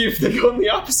backwards to see if they go in the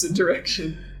opposite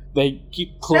direction. They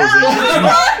keep closing.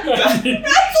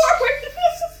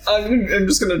 I'm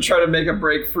just gonna try to make a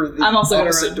break for the I'm also gonna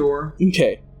opposite run. door.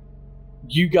 Okay.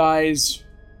 You guys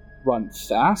run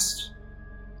fast,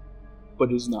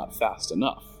 but is not fast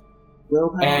enough.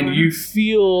 And you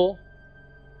feel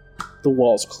the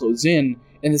walls close in,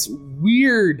 and this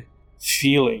weird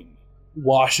feeling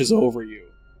washes over you.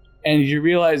 And you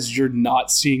realize you're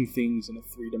not seeing things in a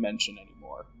 3-dimension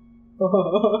anymore.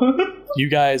 You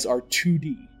guys are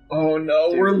 2D. Oh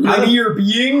no, we're linear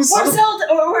beings? We're Zelda,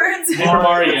 or we're in Paper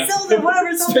Mario. Zelda,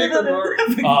 whatever Zelda Paper that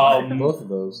is. Mario. Both of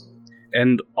those.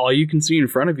 And all you can see in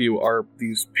front of you are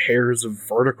these pairs of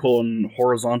vertical and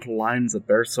horizontal lines that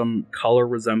bear some color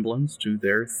resemblance to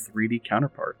their 3D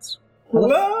counterparts.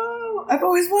 Whoa! I've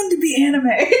always wanted to be anime.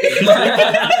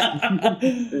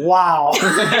 Wow.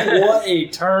 What a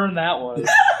turn that was.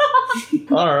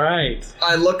 All right.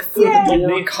 I look for the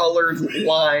door-colored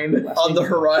line on the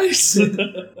horizon.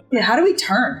 Yeah, how do we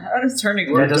turn? How does turning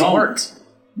That work? doesn't work.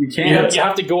 You You can't.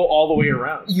 have to go all the way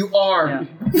around. You are.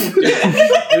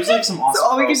 There's like some awesome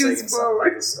all we can do crossing is and stuff forward.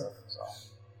 like this stuff. So.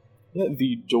 Yeah,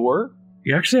 the door.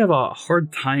 You actually have a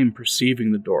hard time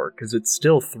perceiving the door because it's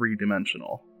still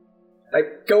 3-dimensional. I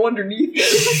go underneath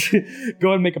it. Go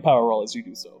ahead and make a power roll as you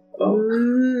do so.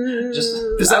 Just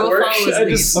Does I that will work? follow his I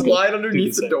just lead. slide Okay.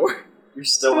 underneath Do the the door. you're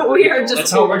still. We are just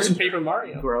That's how it works in forward. Paper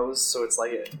Mario. Grows, so it's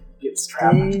like it gets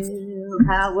trapped.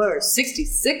 Power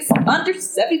 66 under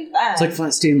 75. It's like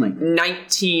Flat Stanley.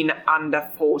 19 under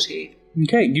 40.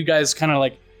 Okay, you guys kind of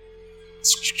like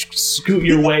scoot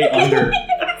your way under,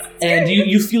 and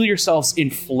you feel yourselves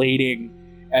inflating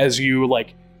as you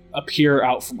like appear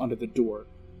out from under the door.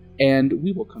 And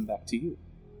we will come back to you,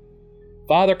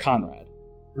 Father Conrad.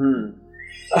 You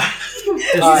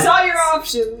saw your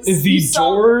options. The You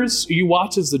saw- doors. You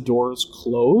watch as the doors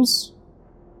close,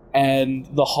 and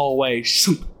the hallway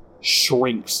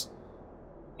shrinks,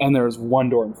 and there's one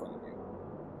door in front of you.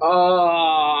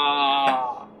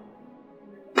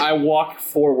 I walk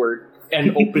forward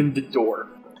and open the door.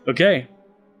 Okay.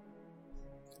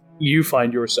 You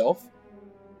find yourself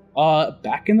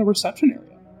back in the reception area.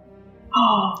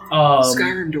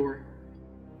 Skyrim door.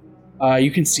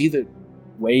 You can see the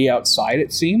way outside,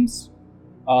 it seems.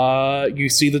 You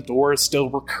see the door is still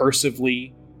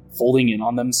recursively folding in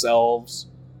on themselves.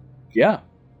 Yeah.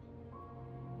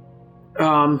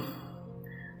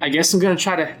 I guess I'm gonna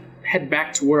try to head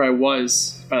back to where I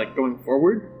was by like going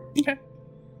forward. Okay.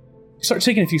 You start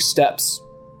taking a few steps,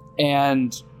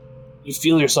 and you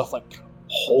feel yourself like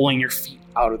pulling your feet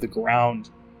out of the ground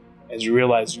as you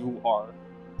realize you are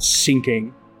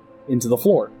sinking into the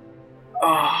floor.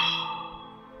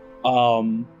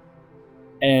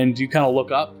 And you kind of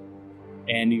look up,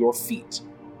 and your feet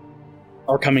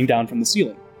are coming down from the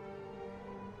ceiling.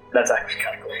 That's actually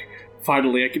kind of cool.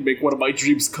 Finally, I can make one of my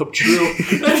dreams come true.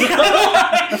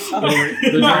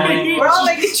 We're all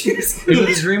making dreams. Is it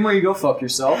a dream where you go fuck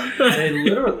yourself?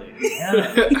 Literally.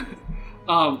 Yeah.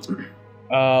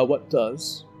 What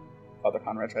does Father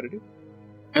Conrad try to do?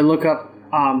 I look up.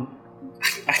 I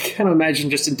can't imagine,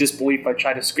 just in disbelief, I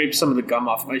try to scrape some of the gum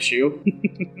off my shoe.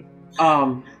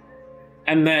 And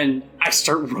then I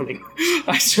start running.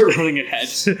 I start running ahead.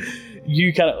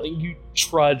 You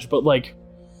trudge, but like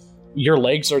your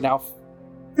legs are now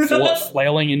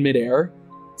flailing in midair,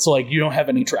 so like you don't have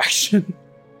any traction.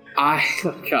 I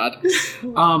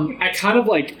kind of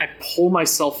like I pull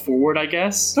myself forward, I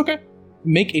guess. Okay,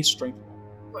 make a strength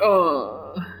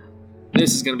roll.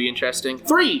 This is gonna be interesting.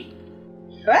 3.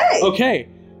 Hey! Okay.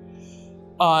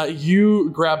 You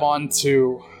grab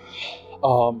onto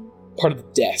part of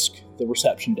the desk, the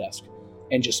reception desk,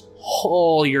 and just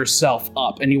haul yourself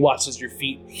up, and you watch as your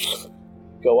feet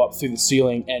go up through the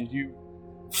ceiling, and you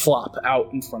flop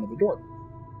out in front of the door.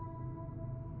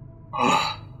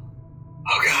 Oh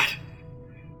God.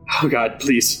 Oh God,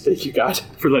 please. Thank you, God,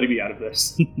 for letting me out of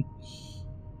this.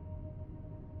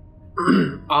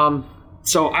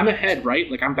 So I'm ahead, right?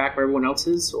 Like I'm back where everyone else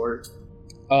is, or?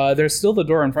 There's still the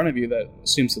door in front of you that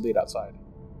seems to lead outside.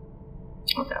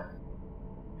 Okay.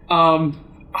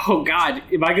 Oh God,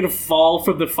 am I gonna fall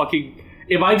from the fucking...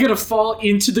 Am I gonna fall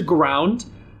into the ground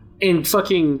and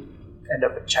fucking... End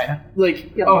up in China.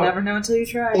 Like... You'll never know until you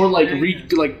try. Or like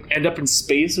end up in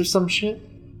space or some shit?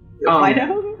 I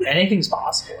know. Anything's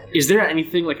possible. Is there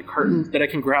anything like a curtain that I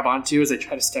can grab onto as I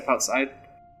try to step outside?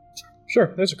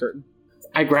 Sure, there's a curtain.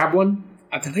 I grab one,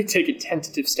 and then I take a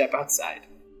tentative step outside.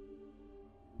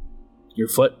 Your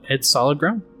foot hits solid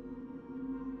ground.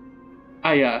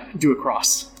 I do a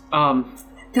cross.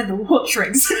 Then the world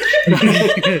shrinks.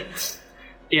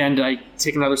 And I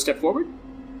take another step forward.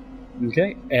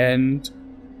 Okay, and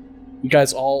you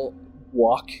guys all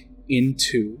walk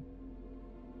into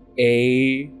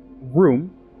a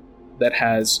room that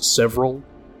has several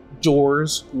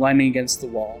doors lining against the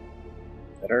wall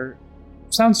that are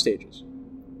sound stages.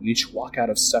 You each walk out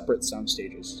of separate sound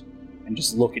stages and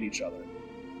just look at each other.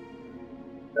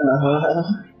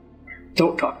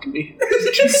 Don't talk to me.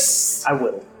 I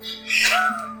will.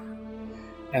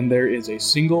 And there is a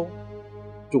single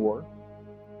door,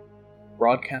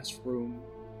 broadcast room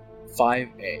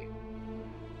 5A,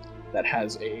 that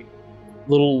has a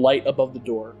little light above the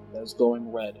door that is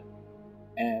glowing red,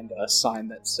 and a sign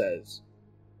that says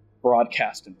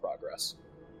broadcast in progress.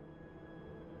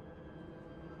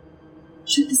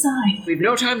 Shoot the sign. We've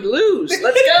no time to lose.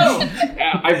 Let's go.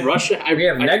 I rush. We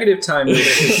have negative time.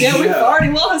 Yeah, we've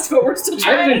already lost, but we're still I've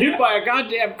trying. been hit by a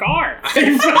goddamn car.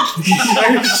 That's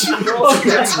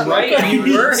right, you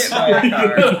were hit by a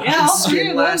car. Yeah, all three Skin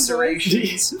of those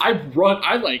lacerations. I run.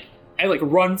 I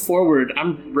run forward.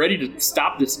 I'm ready to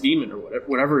stop this demon or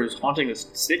whatever is haunting this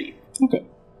city. Okay.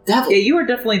 Yeah, you were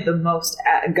definitely the most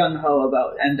gung ho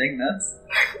about ending this.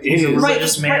 He's a Right,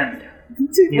 religious man.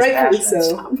 Rightfully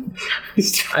passionate.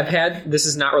 so. I've had, this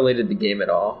is not related to the game at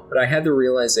all, but I had the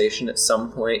realization at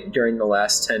some point during the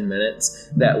last 10 minutes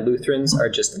that Lutherans are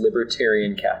just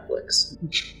libertarian Catholics.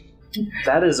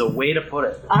 That is a way to put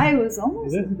it. I was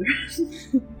almost.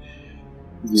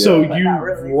 So But you not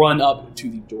really. run up to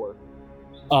the door,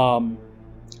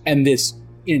 and this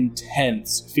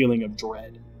intense feeling of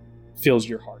dread fills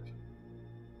your heart.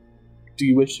 Do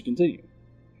you wish to continue?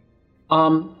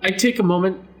 I take a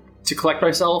moment to collect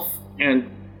myself and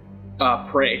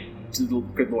pray to the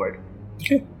good Lord.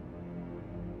 Okay.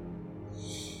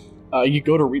 You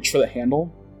go to reach for the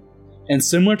handle, and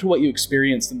similar to what you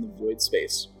experienced in the void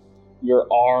space, your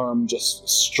arm just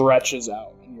stretches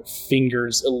out, and your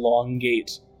fingers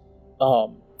elongate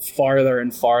farther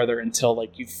and farther until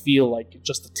like you feel like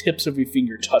just the tips of your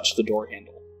finger touch the door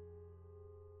handle.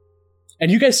 And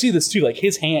you guys see this too, like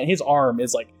his arm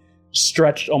is like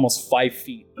stretched almost 5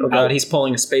 feet. Oh god, he's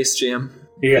pulling a Space Jam.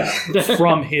 Yeah,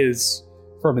 from his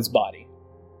body.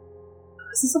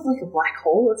 Does this look like a black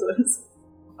hole? That's what it is.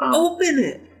 Open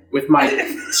it. With my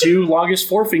 2 longest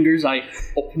forefingers, I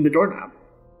open the doorknob.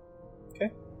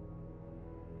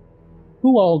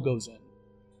 Who all goes in?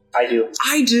 I do.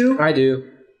 I do. I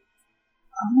do.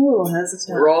 I'm a little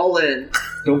hesitant. We're all in.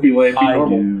 Don't be late. Be I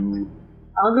normal. do.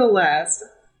 I'll go last.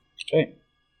 Okay.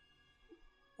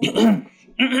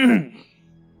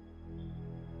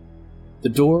 The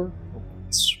door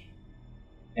opens,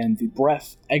 and the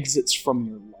breath exits from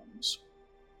your lungs.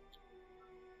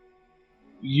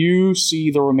 You see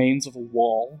the remains of a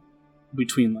wall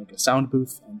between like a sound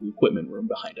booth and the equipment room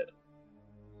behind it.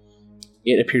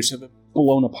 It appears to have been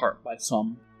blown apart by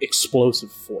some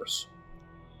explosive force.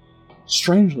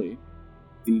 Strangely,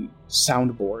 the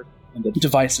soundboard and the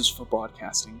devices for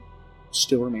broadcasting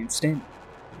still remain standing.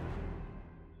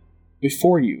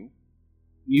 Before you,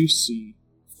 you see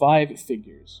 5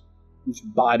 figures whose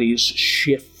bodies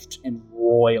shift and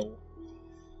roil,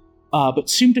 but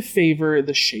seem to favor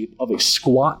the shape of a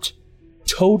squat,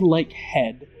 toad-like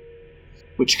head,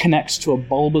 which connects to a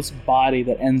bulbous body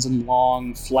that ends in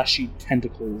long, fleshy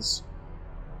tentacles.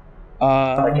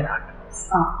 Like an octopus.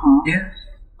 Yeah.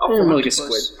 A like a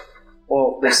squid.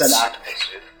 Well, they said That's- octopus,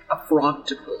 dude. A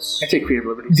frontopus. I take creative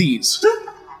liberties. These.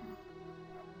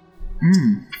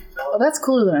 Oh, that's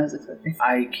cooler than I was expecting.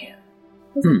 I can't.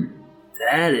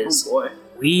 That is Oh boy.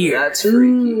 weird. That's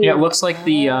freaky. Yeah, it looks like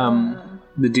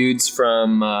the dudes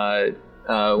from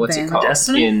what's it Van called?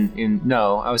 Destiny? In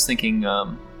no, I was thinking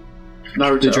Naruto.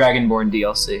 the Dragonborn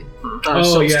DLC.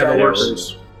 Oh, yeah, the Striders.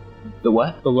 lurkers. The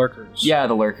what? The lurkers. Yeah,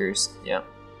 the lurkers. Yeah.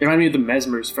 They remind me of the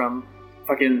Mesmers from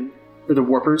fucking the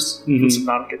Warpers from Mhm.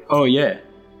 Subnautica. Oh yeah.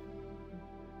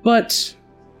 But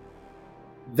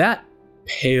that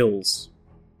pales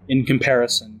in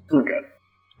comparison Oh god.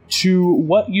 to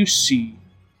what you see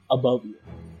above you.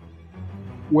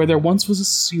 Where there once was a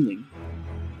ceiling,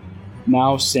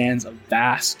 now stands a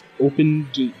vast open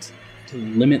gate to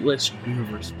the limitless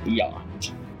universe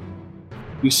beyond.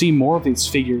 You see more of these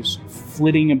figures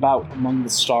flitting about among the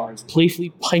stars,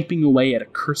 playfully piping away at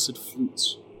accursed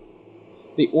flutes.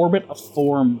 They orbit a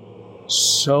form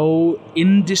so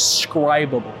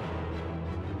indescribable,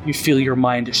 you feel your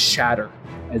mind shatter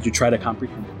as you try to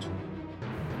comprehend it.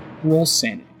 Roll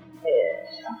sanity.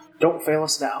 Don't fail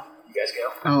us now. You guys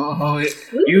go. Oh,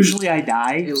 Usually I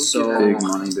die, It'll so get Big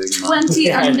money, big money.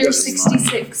 20 under Big money.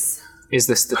 66. Is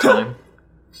this the time?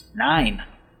 9.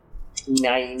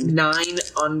 9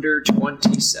 under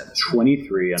 27.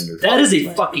 23 under. That is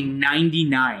a fucking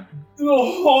 99.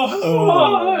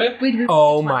 Wait, who-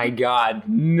 Oh my god.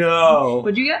 No.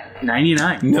 What'd you get?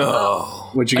 99. No.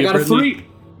 What'd you I get, got a Brittany? 3.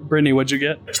 Brittany, what'd you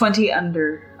get? 20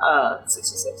 under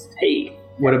 66. Hey.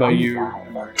 What about you?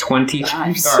 20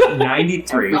 Nice. or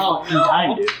 93. Oh, in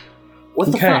time, dude.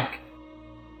 What the Okay. fuck?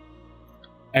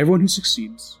 Everyone who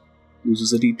succeeds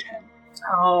loses a d10.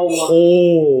 Oh.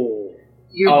 Oh.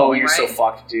 You're Oh, rolling, you're so right?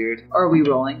 fucked, dude. Or are we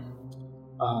rolling?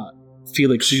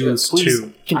 Felix, you lose Please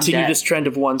 2. continue I'm dead. this trend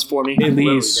of ones for me.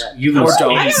 Elise, you Or lose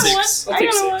don't. 8. Six. I'll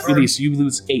take 6. Elise, you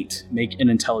lose 8. Make an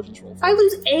intelligence roll. I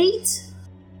lose 8?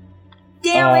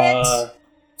 Damn it!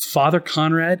 Father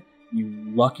Conrad, you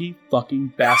lucky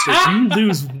fucking bastard. You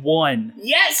lose 1.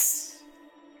 Yes!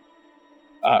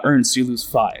 Ernst, you lose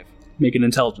 5. Make an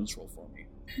intelligence roll for me.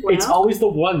 It's always the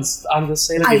ones on the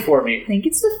Santa I- before me. I think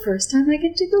it's the first time I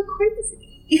get to go crazy.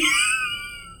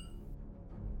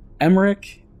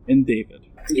 Emmerich and David,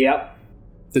 Yep.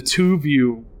 the two of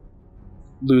you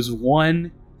lose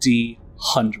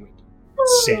 1d100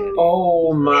 sanity.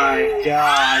 Oh my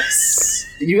god.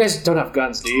 You guys don't have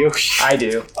guns, do you? I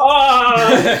do.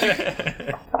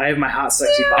 I have my hot,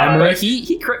 sexy body. Emmerich,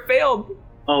 he crit failed.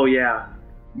 Oh, yeah.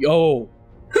 oh,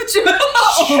 That's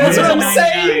what I'm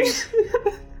saying.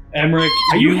 Emmerich,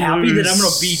 Are you happy that I'm gonna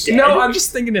be dead? No, I'm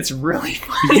just thinking it's really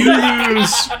funny. You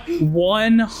lose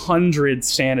 100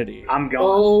 sanity. I'm gone.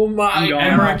 Oh my I'm going.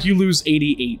 Emmerich, you lose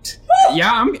 88.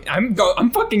 Yeah,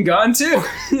 I'm fucking gone too.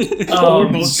 Oh,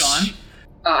 we're both gone.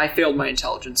 I failed my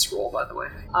intelligence roll, by the way.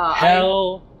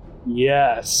 Hell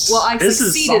yes. Well, I This is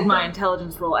succeeded my something.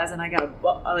 intelligence roll, as in I got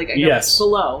I got Yes.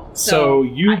 below. so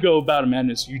you go about a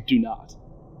madness, you do not.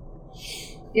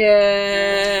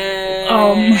 Yay!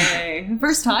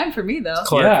 First time for me though.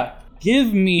 Clark, Yeah.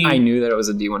 Give me. I knew that it was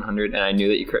a D100 and I knew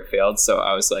that you crit failed, so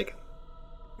I was like,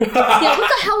 Yeah, what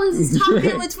the hell is this talking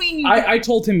in between you? I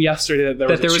told him yesterday that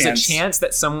there was a chance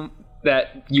that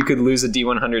you could lose a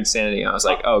D100 sanity. I was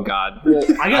like, oh god. Well,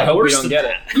 I got I hope we worse don't than get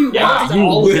that. it. Yeah, you it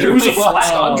was a literally flat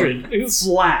lost 100. It was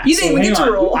flat. You didn't even hang get to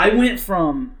on. roll. I went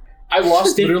from I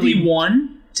lost literally.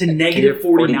 51 to negative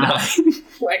 49.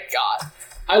 Oh my god.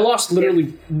 I lost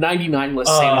literally 99 less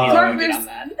sanity than I Clark, did there's on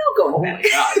that. no going Oh back. my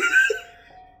god.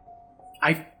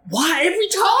 Why every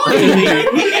time? I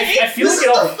feel like it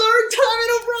all. Third time in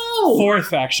a row.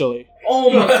 4th, actually. Oh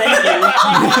my!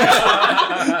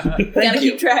 Thank you. Gotta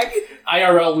keep track.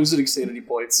 IRL losing sanity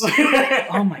points.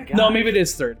 Oh my god. No, maybe it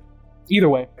is third. Either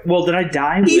way. Well, did I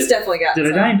die? He's definitely got Did I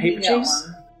some. die in Paper He got Chase?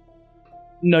 one.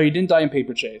 No, you didn't die in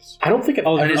Paper Chase. I don't think I've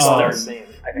That ever is saw third. that same.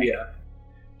 I think. Yeah.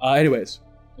 Anyways,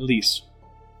 Elise,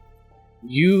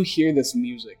 you hear this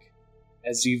music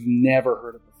as you've never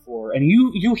heard it before, and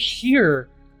you hear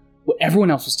what everyone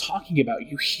else was talking about.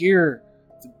 You hear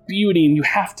the beauty, and you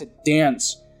have to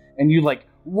dance, and you like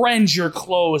rend your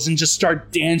clothes and just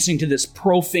start dancing to this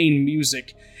profane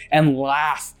music and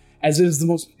laugh as it is the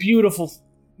most beautiful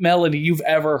melody you've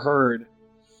ever heard.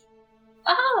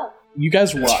 Ah! You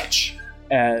guys watch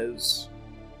as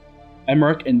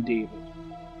Emmerich and David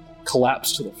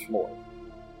collapse to the floor.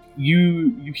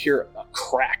 You hear a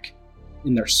crack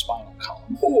in their spinal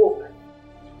column.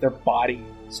 Their body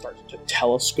starts to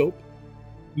telescope.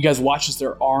 You guys watch as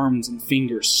their arms and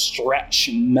fingers stretch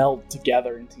and meld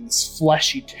together into these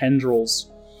fleshy tendrils.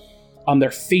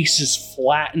 Their faces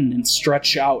flatten and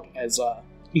stretch out as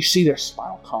you see their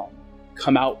spinal column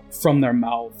come out from their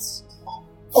mouths,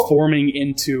 forming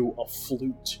into a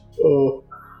flute.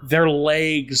 Their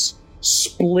legs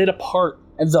split apart,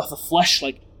 and the flesh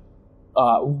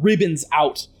ribbons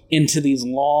out into these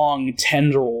long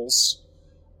tendrils,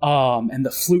 and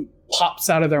the flute pops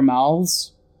out of their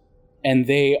mouths, and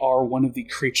they are one of the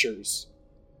creatures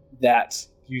that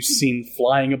you've seen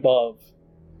flying above.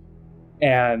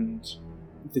 And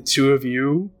the two of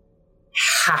you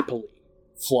happily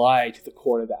fly to the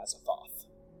court of Azathoth.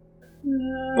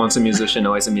 Once a musician,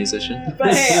 always a musician.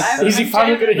 But hey, Is he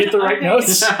finally going to hit the right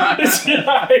notes?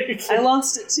 I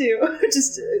lost it too,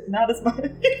 just not as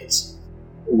much.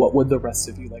 What would the rest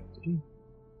of you like to do?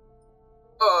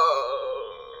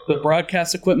 The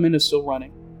broadcast equipment is still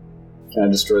running. Can I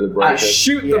destroy the I broadcast?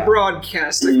 shoot the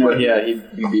broadcast equipment. Yeah, he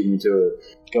beat me to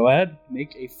it. Go ahead,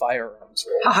 make a firearms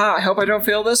roll. Haha, I hope I don't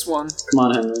fail this one. Come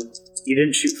on, Henry. You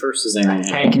didn't shoot first. His name.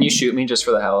 Hey, can you shoot me just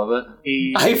for the hell of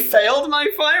it? I failed my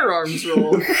firearms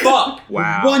roll. Fuck!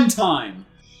 Wow. One time.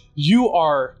 You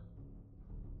are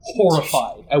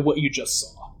horrified at what you just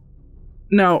saw.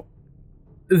 Now,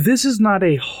 this is not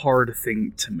a hard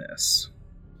thing to miss.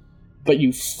 But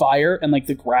you fire, and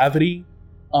the gravity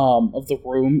of the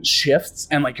room shifts,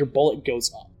 and your bullet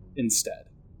goes up instead.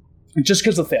 Just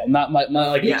because of fail, not like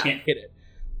you can't hit it,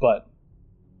 but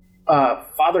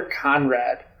Father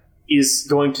Conrad is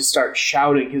going to start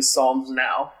shouting his psalms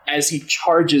now as he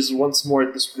charges once more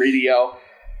at this radio.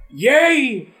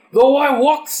 Yea, though I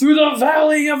walk through the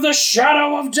valley of the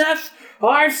shadow of death,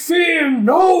 I fear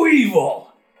no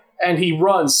evil. And he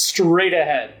runs straight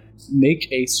ahead. make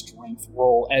a strength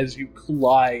roll as you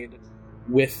collide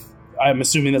with. I'm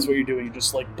assuming that's what you're doing. You're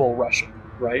just bull rushing,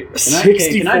 right?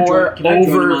 Can I join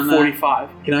over him on that? 45.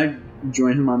 Can I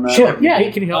join him on that? Sure. Yeah,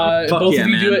 he can help. Both yeah, of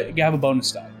you do man. it. You have a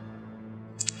bonus die.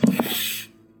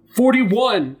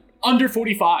 41 under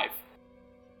 45.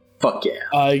 Fuck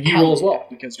yeah. You roll as well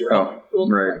because you're Oh,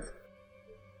 right.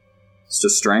 It's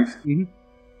just strength? Mhm.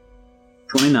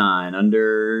 29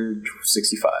 under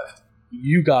 65.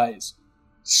 You guys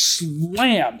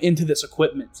slam into this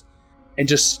equipment and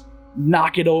just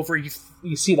knock it over.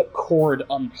 You see the cord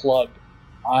unplug.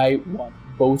 I want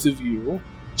both of you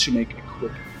to make a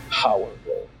quick power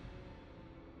roll.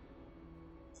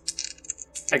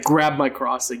 I grab my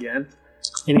cross again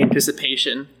in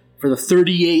anticipation for the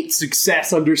 38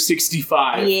 success under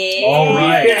 65. Yeah. All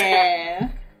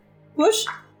right. Push.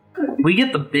 We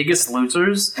get the biggest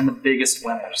losers and the biggest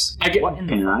winners. I get. What in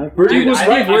the Can I? Birdie Dude, was I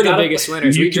right. think we're I the gotta- biggest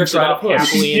winners. you We can drifted try to off push.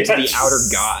 happily into the Yes.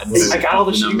 outer gods. I got all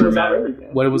the shit you Number were about now. earlier.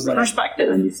 What was that? perspective?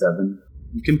 97.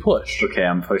 You can push. Okay,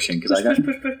 I'm pushing because I Push, got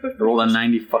push, push, push, push. rolled a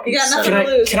 90 fucking You got nothing seven.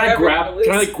 Can to lose. I Forever grab? to lose.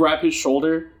 Can I grab his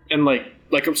shoulder and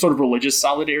like a sort of religious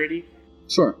solidarity?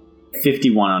 Sure.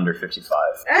 51 under 55.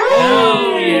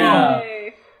 Oh, yeah.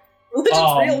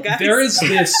 Religion's real, guys. There is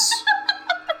this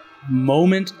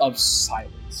moment of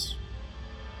silence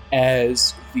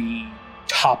as the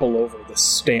topple over the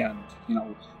stand. You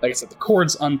know, like I said, the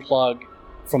cords unplug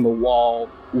from the wall,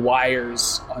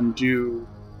 wires undo,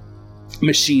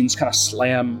 machines kind of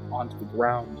slam onto the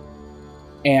ground,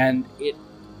 and it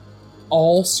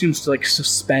all seems to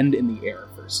suspend in the air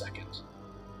for a second.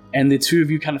 And the two of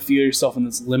you kind of feel yourself in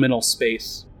this liminal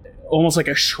space, almost like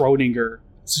a Schrodinger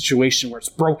situation where it's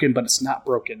broken but it's not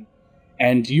broken,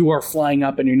 and you are flying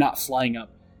up and you're not flying up,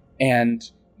 and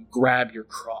you grab your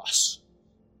cross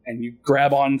and you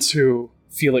grab onto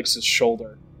Felix's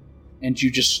shoulder and you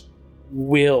just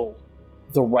will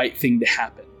the right thing to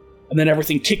happen, and then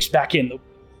everything kicks back in.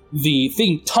 The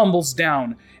thing tumbles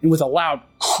down, and with a loud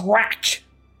crack,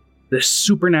 this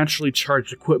supernaturally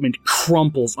charged equipment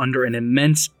crumples under an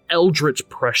immense eldritch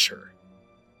pressure.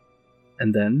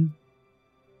 And then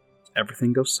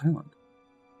everything goes silent.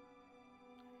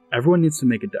 Everyone needs to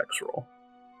make a dex roll.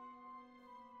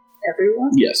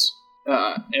 Everyone? Yes.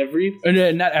 Not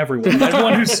everyone.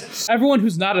 everyone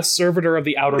who's not a servitor of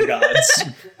the outer gods.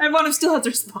 Everyone who still has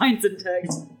their spines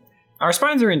intact. Our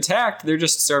spines are intact. They're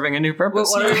just serving a new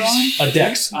purpose. What are we rolling? A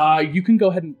dex. You can go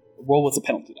ahead and roll with a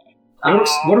penalty die.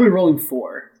 What are we rolling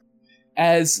for?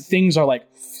 As things are like...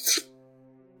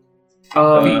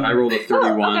 I rolled a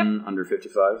 31 under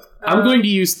 55. I'm going to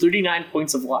use 39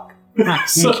 points of luck.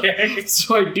 so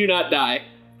I do not die.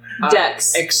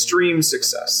 Dex. Extreme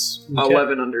success. Okay.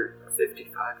 11 under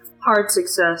 55. Hard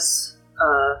success.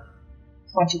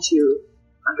 22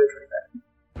 under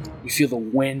 25. You feel the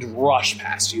wind rush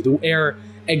past you. The air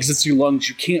exits your lungs.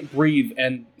 You can't breathe,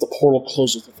 and the portal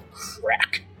closes with a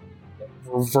crack that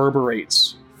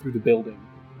reverberates through the building.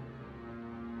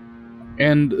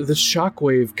 And the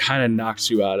shockwave kind of knocks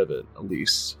you out of it, at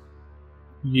least.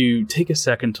 You take a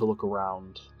second to look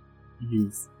around.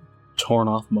 You've torn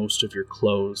off most of your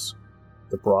clothes.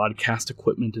 The broadcast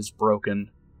equipment is broken.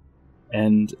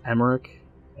 And Emmerich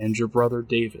and your brother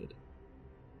David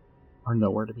are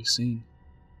nowhere to be seen.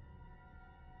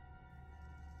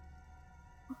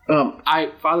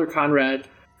 Father Conrad,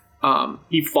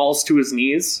 he falls to his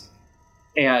knees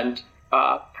and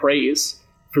prays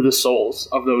for the souls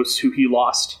of those who he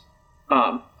lost,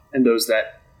 and those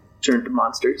that turned to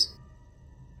monsters.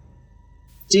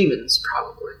 Demons,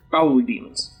 probably. Probably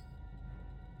demons.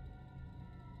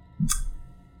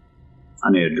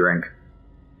 I need a drink.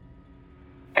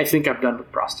 I think I'm done with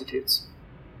prostitutes.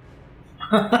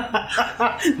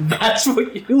 That's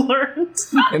what you learned?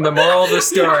 And the moral of the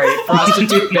story,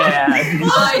 prostitute bad.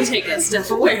 I take a step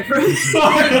away from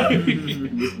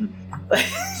it.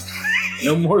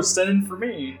 No more sending for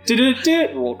me.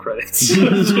 Roll credits.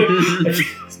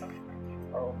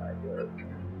 Oh my god.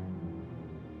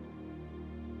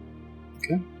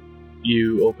 Okay.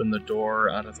 You open the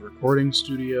door out of the recording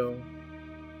studio.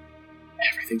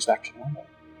 Everything's back to normal.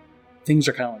 Things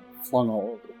are kind of like flung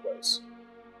all over the place.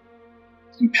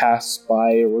 You pass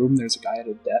by a room, there's a guy at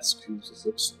a desk who just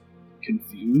looks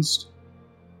confused.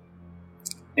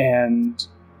 And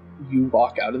you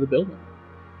walk out of the building.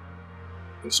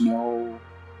 There's no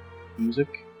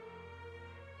music.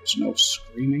 There's no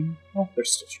screaming. Well,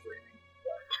 there's still screaming,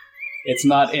 but it's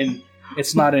not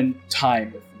in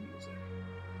time with the music.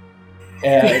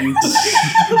 And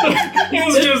It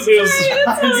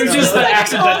was just the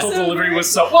accidental delivery was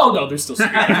so. Well, no, there's still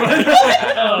screaming.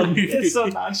 It's so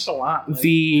nonchalant.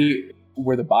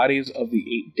 Where the bodies of the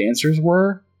 8 dancers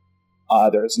were,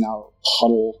 there's now a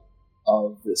puddle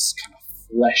of this kind of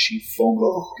fleshy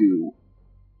foamy goo.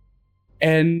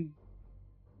 And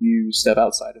you step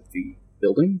outside of the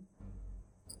building,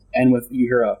 and you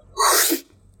hear a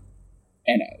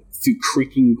few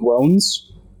creaking groans.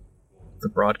 The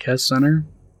broadcast center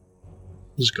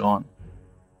is gone.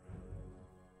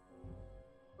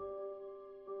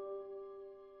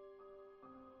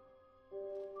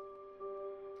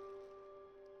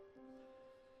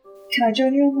 Can I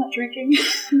join you on that drinking?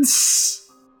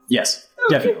 Yes,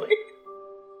 definitely.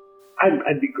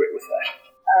 I'd be great with that.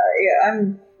 Yeah,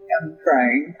 I'm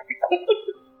crying.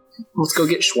 Let's go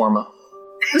get shawarma.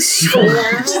 Just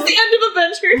the end of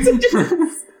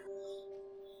Adventures.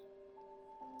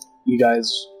 You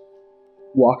guys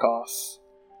walk off,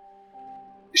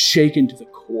 shaken to the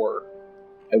core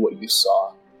at what you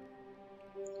saw.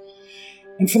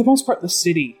 And for the most part, the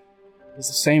city is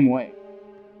the same way.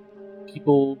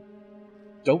 People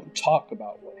don't talk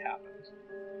about what happened.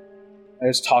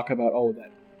 There's talk about,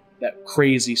 that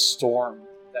crazy storm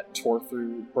that tore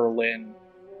through Berlin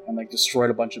and destroyed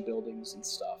a bunch of buildings and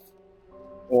stuff.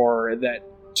 Or that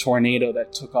tornado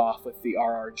that took off with the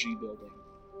RRG building.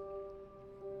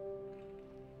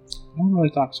 No one really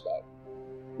talks about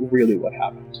really what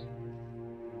happened.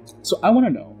 So I want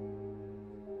to know,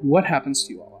 what happens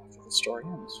to you all after the story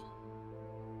ends?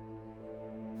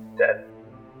 Dead.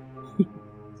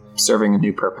 Serving a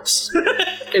new purpose.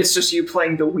 It's just you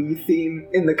playing the Wii theme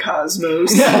in the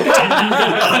cosmos.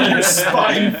 On your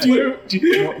spine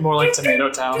flute. More like Tomato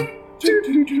Town.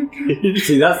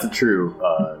 See, that's the true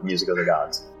music of the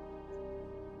gods.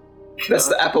 That's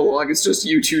the epilogue. It's just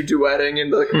you two duetting in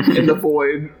the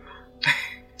void.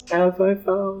 Have I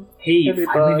found Hey, you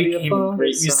finally everybody became a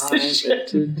great musician.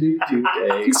 to do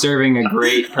today? Serving a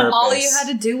great purpose. All you had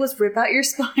to do was rip out your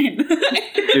spine.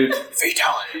 Dude,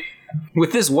 fatality.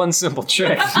 With this one simple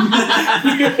trick.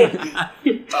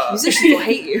 Musicians will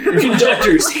hate you.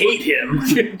 Conductors hate him.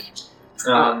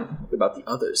 What about the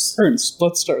others? Ernst,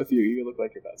 let's start with you. You look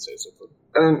like you're about to say something.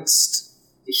 Ernst,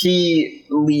 he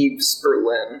leaves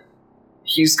Berlin.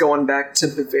 He's going back to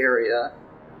Bavaria.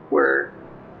 where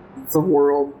the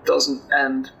world doesn't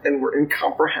end and where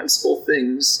incomprehensible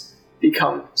things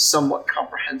become somewhat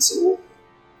comprehensible.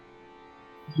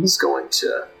 He's going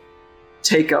to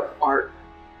take up art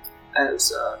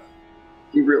as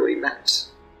he really meant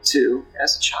to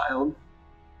as a child,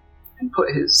 and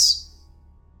put his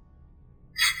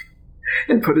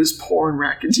porn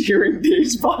racketeering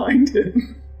days behind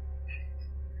him.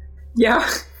 Yeah.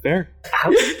 Fair.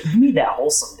 You made that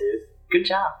wholesome, dude. Good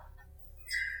job.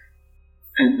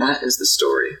 And that is the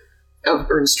story of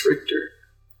Ernst Richter,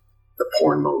 the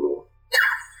porn mogul.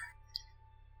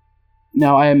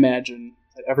 Now I imagine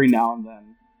that every now and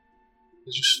then,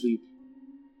 as you sleep,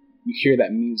 you hear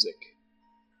that music,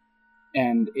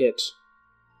 and it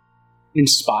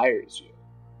inspires you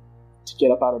to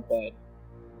get up out of bed,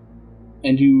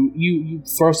 and you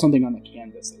throw something on the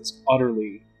canvas that is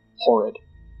utterly horrid,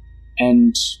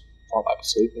 and fall back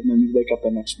asleep, and then you wake up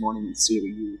the next morning and see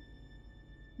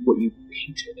what you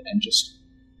painted and just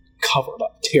cover it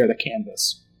up, tear the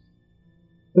canvas.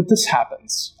 But this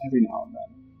happens every now and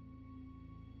then.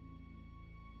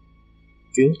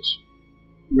 Felix,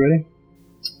 you ready?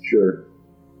 Sure.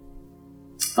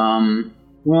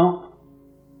 Well,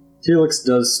 Felix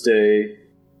does stay,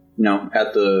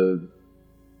 at the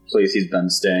place he's been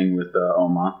staying with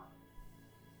Oma.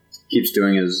 Keeps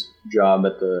doing his job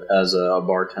as a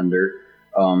bartender.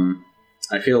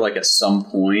 I feel like at some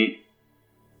point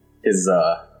his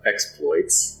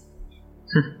exploits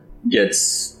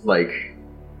gets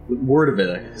word of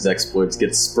it. His exploits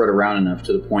gets spread around enough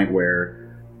to the point where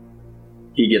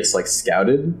he gets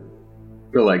scouted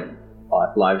for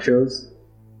live shows,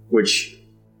 which,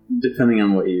 depending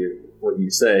on what you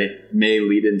say, may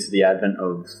lead into the advent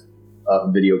of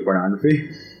video pornography.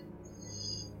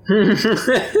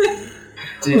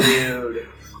 Dude,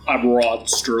 I'm Rod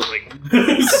Sterling.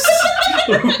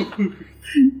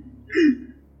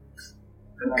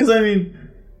 Because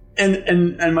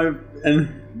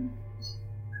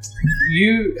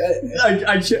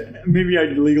maybe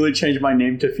I'd legally change my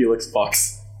name to Felix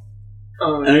Fox.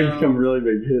 Oh, and I'd become really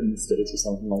big hit in the States or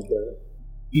something like that.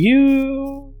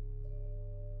 You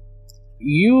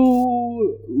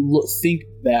think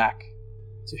back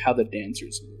to how the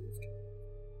dancers moved,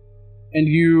 and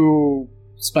you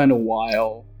spend a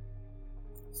while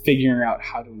figuring out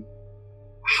how to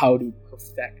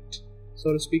perfect,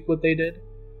 so to speak, what they did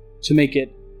to make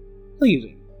it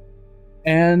pleasing.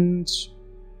 And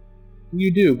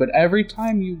you do, but every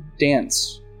time you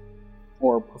dance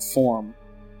or perform,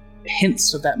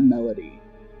 hints of that melody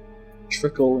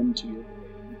trickle into your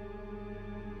brain.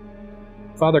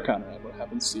 Father Conrad, what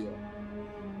happens to you?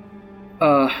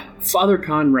 Father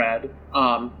Conrad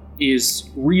is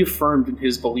reaffirmed in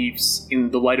his beliefs in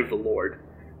the light of the Lord.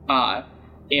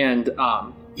 And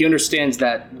he understands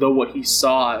that though what he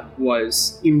saw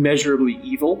was immeasurably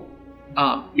evil,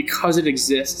 because it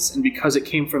exists and because it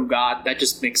came from God, that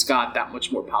just makes God that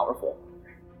much more powerful.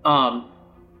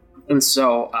 And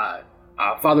so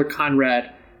Father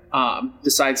Conrad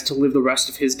decides to live the rest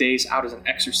of his days out as an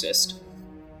exorcist.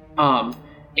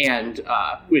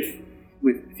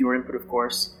 With your input, of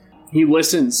course, he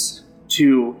listens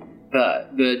to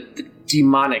the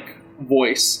demonic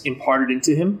voice imparted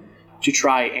into him to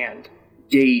try and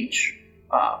gauge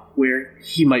where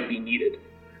he might be needed,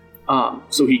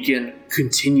 so he can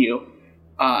continue.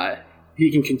 He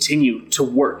can continue to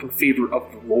work in favor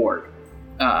of the Lord,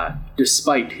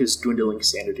 despite his dwindling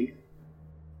sanity.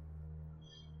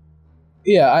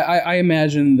 Yeah, I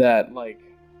imagine that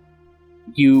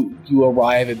you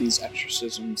arrive at these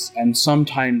exorcisms, and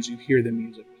sometimes you hear the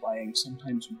music playing,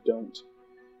 sometimes you don't.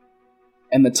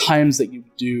 And the times that you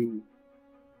do,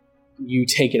 you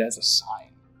take it as a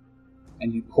sign,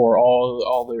 and you pour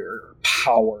all their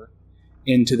power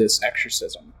into this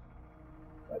exorcism.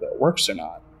 Whether it works or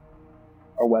not,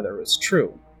 or whether it's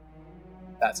true,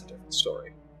 that's a different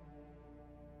story.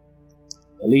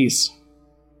 Elise.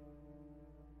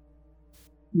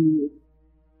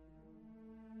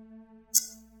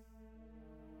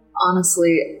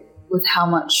 Honestly, with how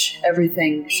much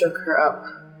everything shook her up,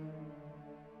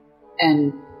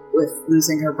 and with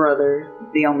losing her brother,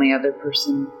 the only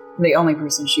person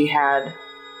she had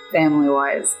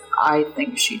family-wise, I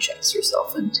think she checks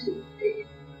herself into a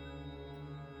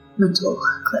mental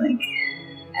clinic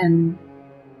and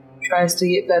tries to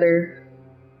get better,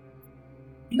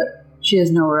 but she has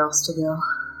nowhere else to go.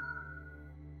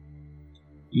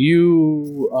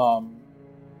 You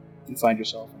find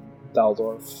yourself in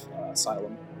Daldorf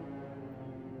Asylum,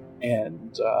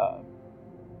 and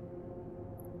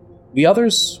the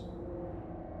others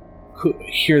could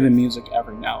hear the music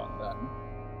every now and then,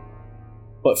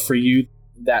 but for you,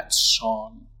 that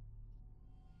song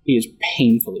He is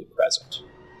painfully present.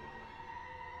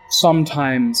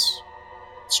 Sometimes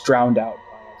it's drowned out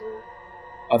by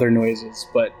other noises,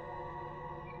 but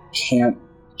can't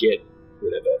get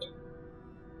rid of it.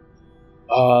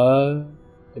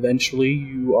 Eventually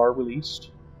you are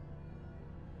released,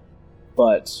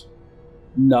 but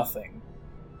nothing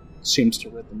seems to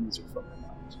rid the music from your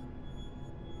mind.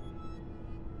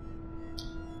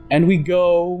 And we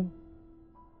go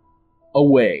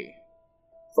away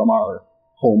from our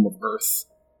home of Earth,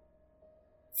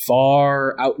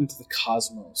 far out into the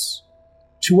cosmos,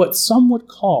 to what some would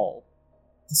call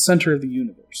the center of the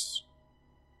universe,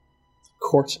 the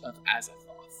court of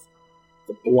Azathoth,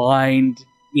 the blind,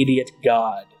 idiot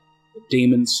god, the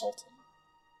Daemon Sultan.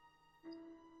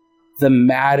 The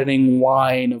maddening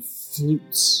whine of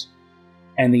flutes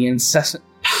and the incessant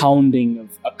pounding of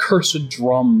accursed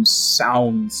drums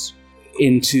sounds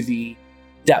into the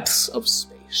depths of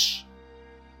space.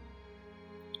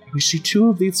 And we see two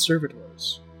of these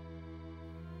servitors,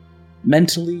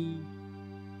 mentally,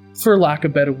 for lack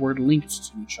of a better word, linked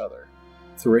to each other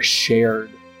through a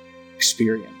shared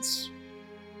experience.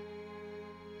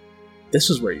 This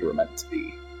is where you were meant to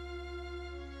be.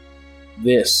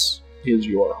 This is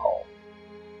your home.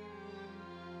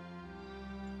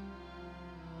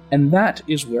 And that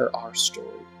is where our story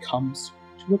comes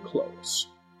to a close.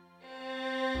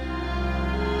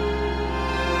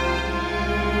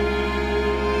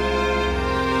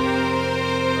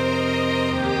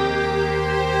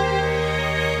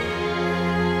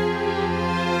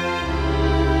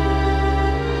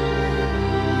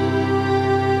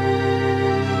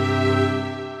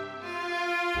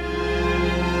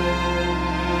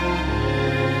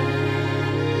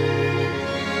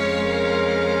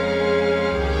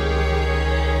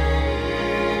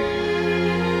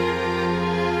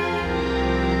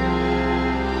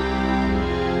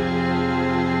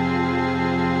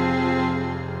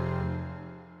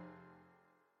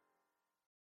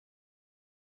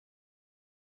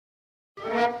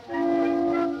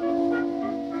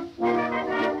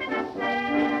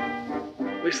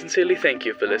 We sincerely thank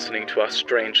you for listening to our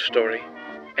strange story,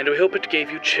 and we hope it gave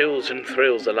you chills and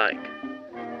thrills alike.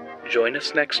 Join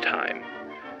us next time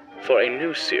for a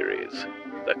new series,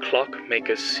 The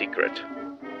Clockmaker's Secret.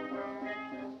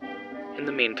 In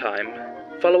the meantime,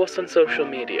 follow us on social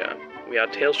media. We are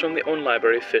Tales from the Own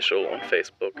Library Official on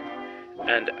Facebook,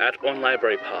 and at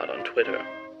OwnLibraryPod on Twitter.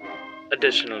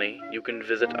 Additionally, you can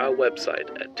visit our website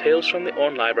at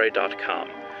talesfromtheownlibrary.com,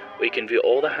 where you can view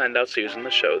all the handouts used in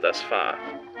the show thus far.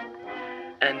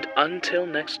 And until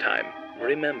next time,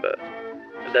 remember,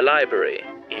 the library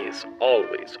is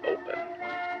always open.